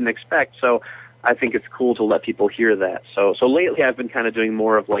something I didn't expect. So I think it's cool to let people hear that. So lately I've been kind of doing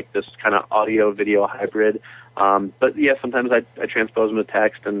more of like this kind of audio-video hybrid. But yeah, sometimes I transpose them to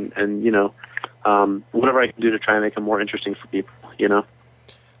text and whatever I can do to try and make them more interesting for people,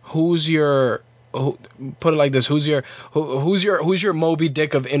 Put it like this, who's your Moby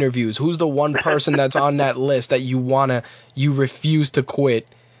Dick of interviews? Who's the one person that's on that list that you refuse to quit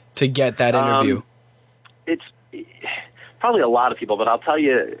to get that interview? It's probably a lot of people, but I'll tell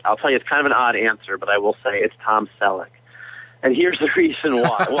you it's kind of an odd answer, but I will say it's Tom Selleck. And here's the reason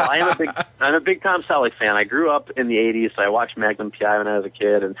why. Well, I'm a big Tom Selleck fan. I grew up in the '80s, so I watched Magnum P.I. when I was a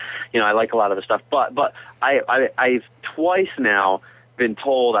kid, and I like a lot of his stuff. But I've twice now been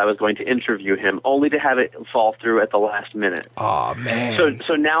told I was going to interview him, only to have it fall through at the last minute. Oh man!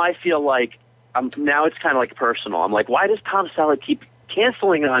 So now I feel like now it's kind of like personal. I'm like, why does Tom Selleck keep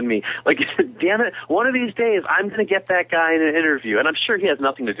canceling on me? Like, damn it, one of these days I'm going to get that guy in an interview. And I'm sure he has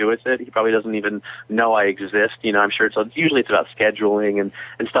nothing to do with it. He probably doesn't even know I exist. I'm sure usually it's about scheduling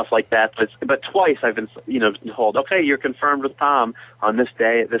and stuff like that. But twice I've been, told, okay, you're confirmed with Tom on this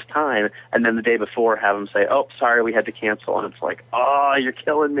day at this time. And then the day before have him say, oh, sorry, we had to cancel. And it's like, oh, you're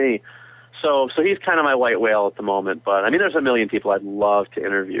killing me. So he's kind of my white whale at the moment. But, I mean, there's a million people I'd love to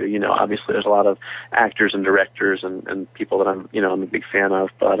interview. Obviously there's a lot of actors and directors and people that I'm a big fan of.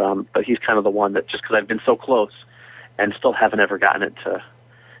 But he's kind of the one that just because I've been so close and still haven't ever gotten it to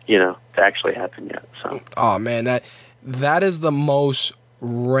actually happen yet. So. Oh, man, that is the most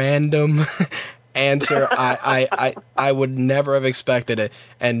random answer I would never have expected it.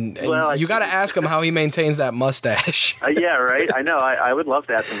 And well, you got to ask him how he maintains that mustache. Yeah, right. I know. I would love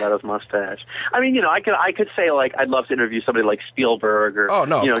to ask him about his mustache. I mean, I could say like I'd love to interview somebody like Spielberg or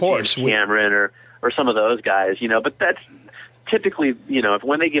of course. James Cameron or some of those guys. But that's typically if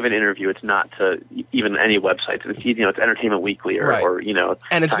when they give an interview, it's not to even any websites. It's it's Entertainment Weekly or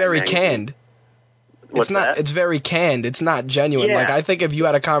and it's Time very magazine. Canned. It's very canned. It's not genuine. Yeah. Like, I think if you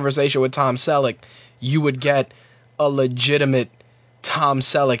had a conversation with Tom Selleck, you would get a legitimate Tom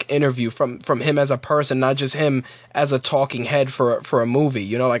Selleck interview from him as a person, not just him as a talking head for a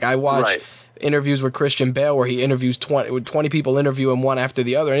movie. Like I watch interviews with Christian Bale where he interviews 20 people interview him one after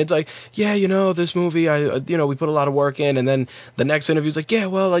the other, and it's like, yeah, this movie, we put a lot of work in, and then the next interview's like, yeah,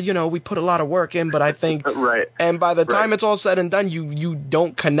 well, we put a lot of work in, but I think right. And by the time it's all said and done, you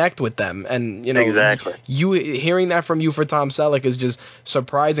don't connect with them, and exactly. You hearing that from you for Tom Selleck is just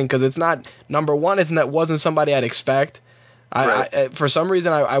surprising because it's not, number one, that wasn't somebody I'd expect. I for some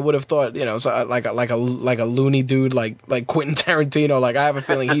reason I would have thought like a loony dude like Quentin Tarantino. Like, I have a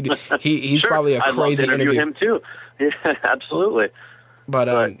feeling he's sure. probably a crazy I'd love to interview him too. Yeah, absolutely.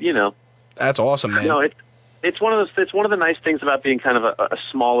 But that's awesome, man. No, It's one of the nice things about being kind of a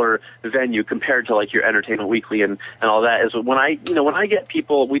smaller venue compared to like your Entertainment Weekly and all that is when I get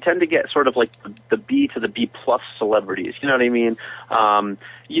people, we tend to get sort of like the B to the B plus celebrities. You know what I mean?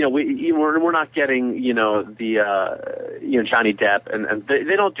 We're not getting the Johnny Depp and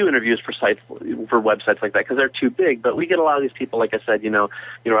they don't do interviews for websites like that because they're too big. But we get a lot of these people, like I said,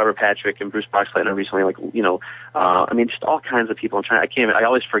 Robert Patrick and Bruce Boxleitner recently, just all kinds of people. I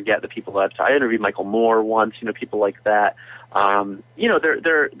always forget the people that I interviewed Michael Moore once. People like that.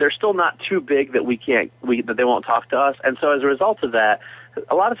 They're still not too big that that they won't talk to us. And so as a result of that,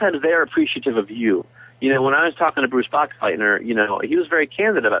 a lot of times they're appreciative of you. When I was talking to Bruce Boxleitner, he was very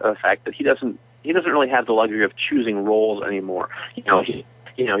candid about the fact that he doesn't really have the luxury of choosing roles anymore. He's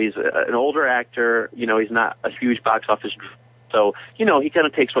an older actor. He's not a huge box office. So, he kind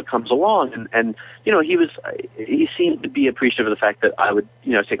of takes what comes along and he seemed to be appreciative of the fact that I would,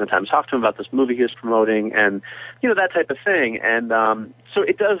 take the time to talk to him about this movie he was promoting and, that type of thing. And, so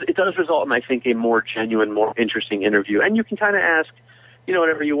it does result in, I think, a more genuine, more interesting interview. And you can kind of ask,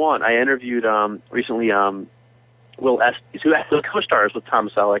 whatever you want. I interviewed, recently, Will Estes, who actually co-stars with Tom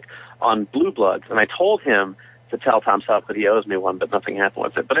Selleck on Blue Bloods. And I told him to tell Tom Selleck that he owes me one, but nothing happened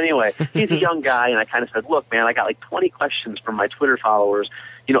with it. But anyway, he's a young guy, and I kind of said, look, man, I got like 20 questions from my Twitter followers,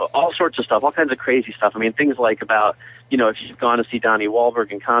 all sorts of stuff, all kinds of crazy stuff. I mean, things like about, if you've gone to see Donnie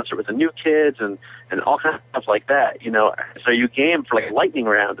Wahlberg in concert with the New Kids and all kinds of stuff like that, so you game for like a lightning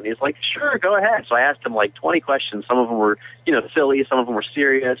round? And he's like, sure, go ahead. So I asked him like 20 questions. Some of them were, silly. Some of them were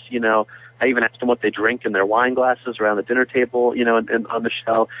serious, I even asked them what they drink in their wine glasses around the dinner table, and on the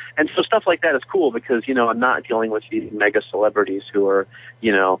show. And so stuff like that is cool because, I'm not dealing with these mega celebrities who are,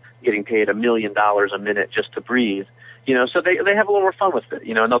 getting paid $1 million a minute just to breathe. So they have a little more fun with it,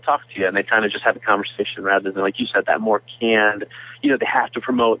 and they'll talk to you and they kind of just have a conversation rather than, like you said, that more canned, they have to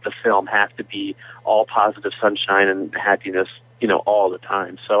promote the film, have to be all positive sunshine and happiness, all the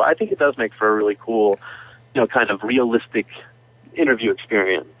time. So I think it does make for a really cool, kind of realistic interview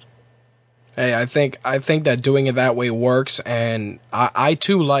experience. Hey, I think that doing it that way works, and I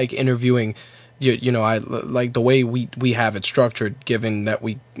too like interviewing. I like the way we have it structured, given that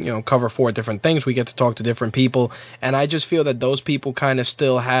we cover 4 different things. We get to talk to different people, and I just feel that those people kind of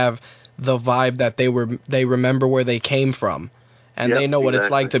still have the vibe that they remember where they came from, and they know what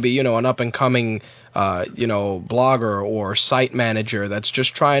it's like to be an up and coming blogger or site manager that's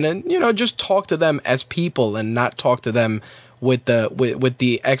just trying to just talk to them as people and not talk to them with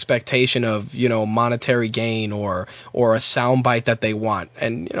the expectation of monetary gain or a soundbite that they want,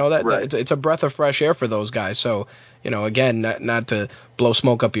 and that it's a breath of fresh air for those guys. So again, not to blow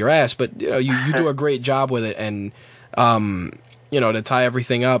smoke up your ass, but you do a great job with it. And to tie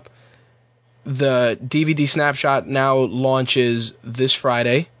everything up, the DVD Snapshot now launches this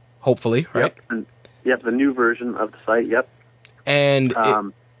Friday, hopefully, right? Yep, the new version of the site. Yep. And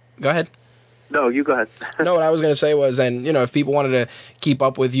go ahead. No, you go ahead. No, what I was going to say was, and if people wanted to keep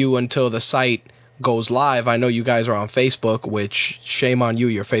up with you until the site goes live, I know you guys are on Facebook, which shame on you.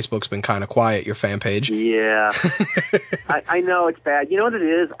 Your Facebook's been kind of quiet, your fan page. Yeah. I know it's bad. You know what it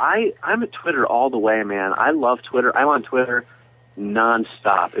is? I'm at Twitter all the way, man. I love Twitter. I'm on Twitter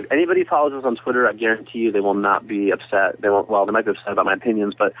nonstop. If anybody follows us on Twitter, I guarantee you they will not be upset. They might be upset about my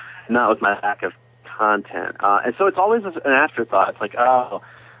opinions, but not with my lack of content. And so it's always an afterthought. It's like, oh,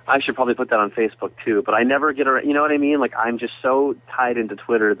 I should probably put that on Facebook too, but I never get around. You know what I mean? Like I'm just so tied into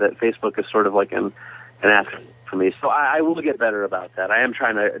Twitter that Facebook is sort of like an afterthought for me. So I will get better about that. I am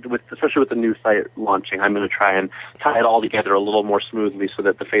trying to, especially with the new site launching, I'm going to try and tie it all together a little more smoothly so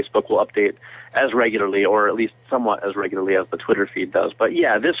that the Facebook will update as regularly, or at least somewhat as regularly as the Twitter feed does. But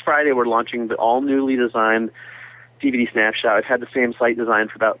yeah, this Friday we're launching the all newly designed DVD Snapshot. I've had the same site design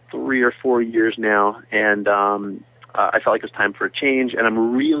for about 3 or 4 years now, and I felt like it was time for a change, and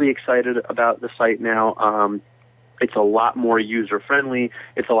I'm really excited about the site now. It's a lot more user-friendly.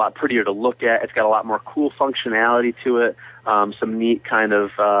 It's a lot prettier to look at. It's got a lot more cool functionality to it, some neat kind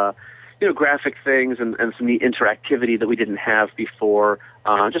of graphic things and some neat interactivity that we didn't have before.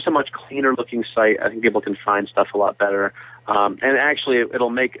 Just a much cleaner-looking site. I think people can find stuff a lot better. And actually, it'll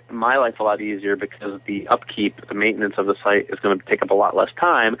make my life a lot easier because the upkeep, the maintenance of the site is going to take up a lot less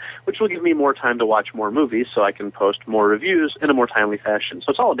time, which will give me more time to watch more movies so I can post more reviews in a more timely fashion. So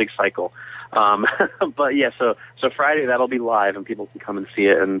it's all a big cycle. But yeah, so Friday that'll be live and people can come and see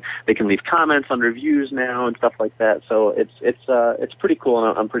it, and they can leave comments on reviews now and stuff like that. So it's pretty cool,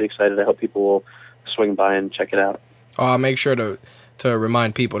 and I'm pretty excited. I hope people will swing by and check it out. I'll make sure to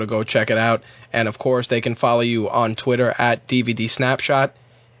remind people to go check it out. And of course, they can follow you on Twitter at DVD Snapshot.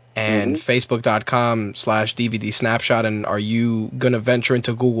 and Facebook.com/DVD Snapshot. And are you going to venture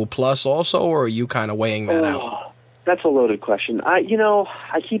into Google Plus also, or are you kind of weighing that out? That's a loaded question. I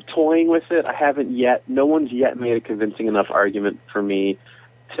keep toying with it. I haven't yet. No one's yet made a convincing enough argument for me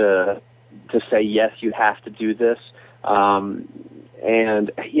to say, yes, you have to do this.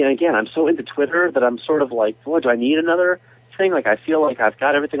 And again, I'm so into Twitter that I'm sort of like, do I need another thing? Like, I feel like I've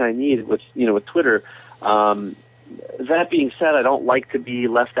got everything I need with Twitter. That being said, I don't like to be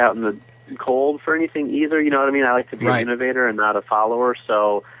left out in the cold for anything either. You know what I mean? I like to be an innovator and not a follower.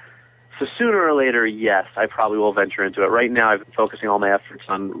 So sooner or later, yes, I probably will venture into it. Right now, I've been focusing all my efforts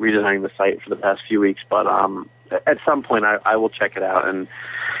on redesigning the site for the past few weeks, but at some point, I will check it out, and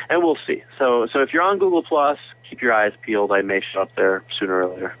we'll see. So if you're on Google Plus, keep your eyes peeled. I may show up there sooner or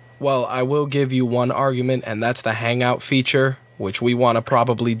later. Well, I will give you one argument, and that's the Hangout feature, which we want to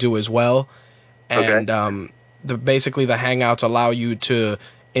probably do as well. And basically, the Hangouts allow you to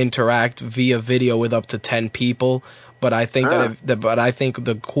interact via video with up to 10 people. But I think I think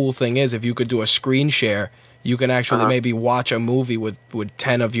the cool thing is, if you could do a screen share, you can actually maybe watch a movie with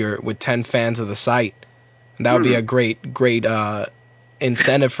 10 fans of the site. And that would be a great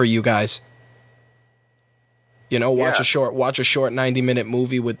incentive for you guys. Watch a short 90-minute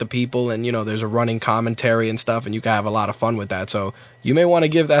movie with the people, and there's a running commentary and stuff, and you can have a lot of fun with that. So you may want to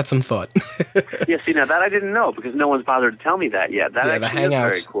give that some thought. Yeah, see, now that I didn't know, because no one's bothered to tell me that yet. That actually is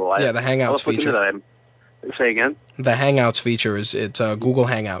very cool. The Hangouts feature. Say again? The Hangouts feature it's a Google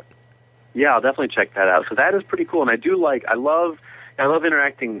Hangout. Yeah, I'll definitely check that out. So that is pretty cool, and I love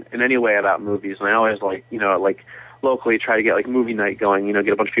interacting in any way about movies, and I always locally try to get like movie night going, get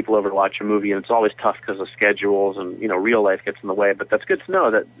a bunch of people over to watch a movie, and it's always tough because of schedules and, real life gets in the way, but that's good to know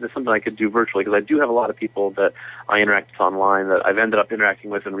that there's something I could do virtually, because I do have a lot of people that I interact with online that I've ended up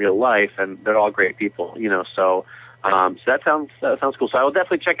interacting with in real life, and they're all great people, so that sounds cool. So I will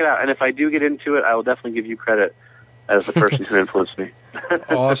definitely check it out, and if I do get into it, I will definitely give you credit as the person who influenced me.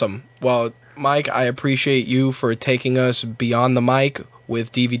 Awesome. Well, Mike, I appreciate you for taking us beyond the mic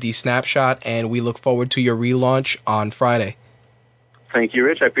with DVD Snapshot, and we look forward to your relaunch on Friday. Thank you,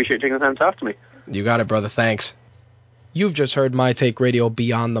 Rich. I appreciate you taking the time to talk to me. You got it, brother. Thanks. You've just heard My Take Radio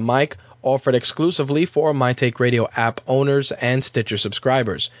Beyond the Mic, offered exclusively for My Take Radio app owners and Stitcher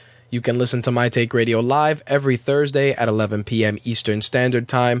subscribers. You can listen to My Take Radio live every Thursday at 11 p.m. Eastern Standard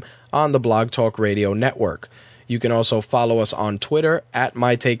Time on the Blog Talk Radio Network. You can also follow us on Twitter at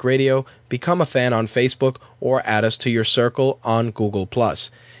My Take Radio, become a fan on Facebook, or add us to your circle on Google+.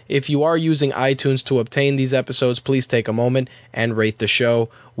 If you are using iTunes to obtain these episodes, please take a moment and rate the show.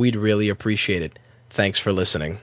 We'd really appreciate it. Thanks for listening.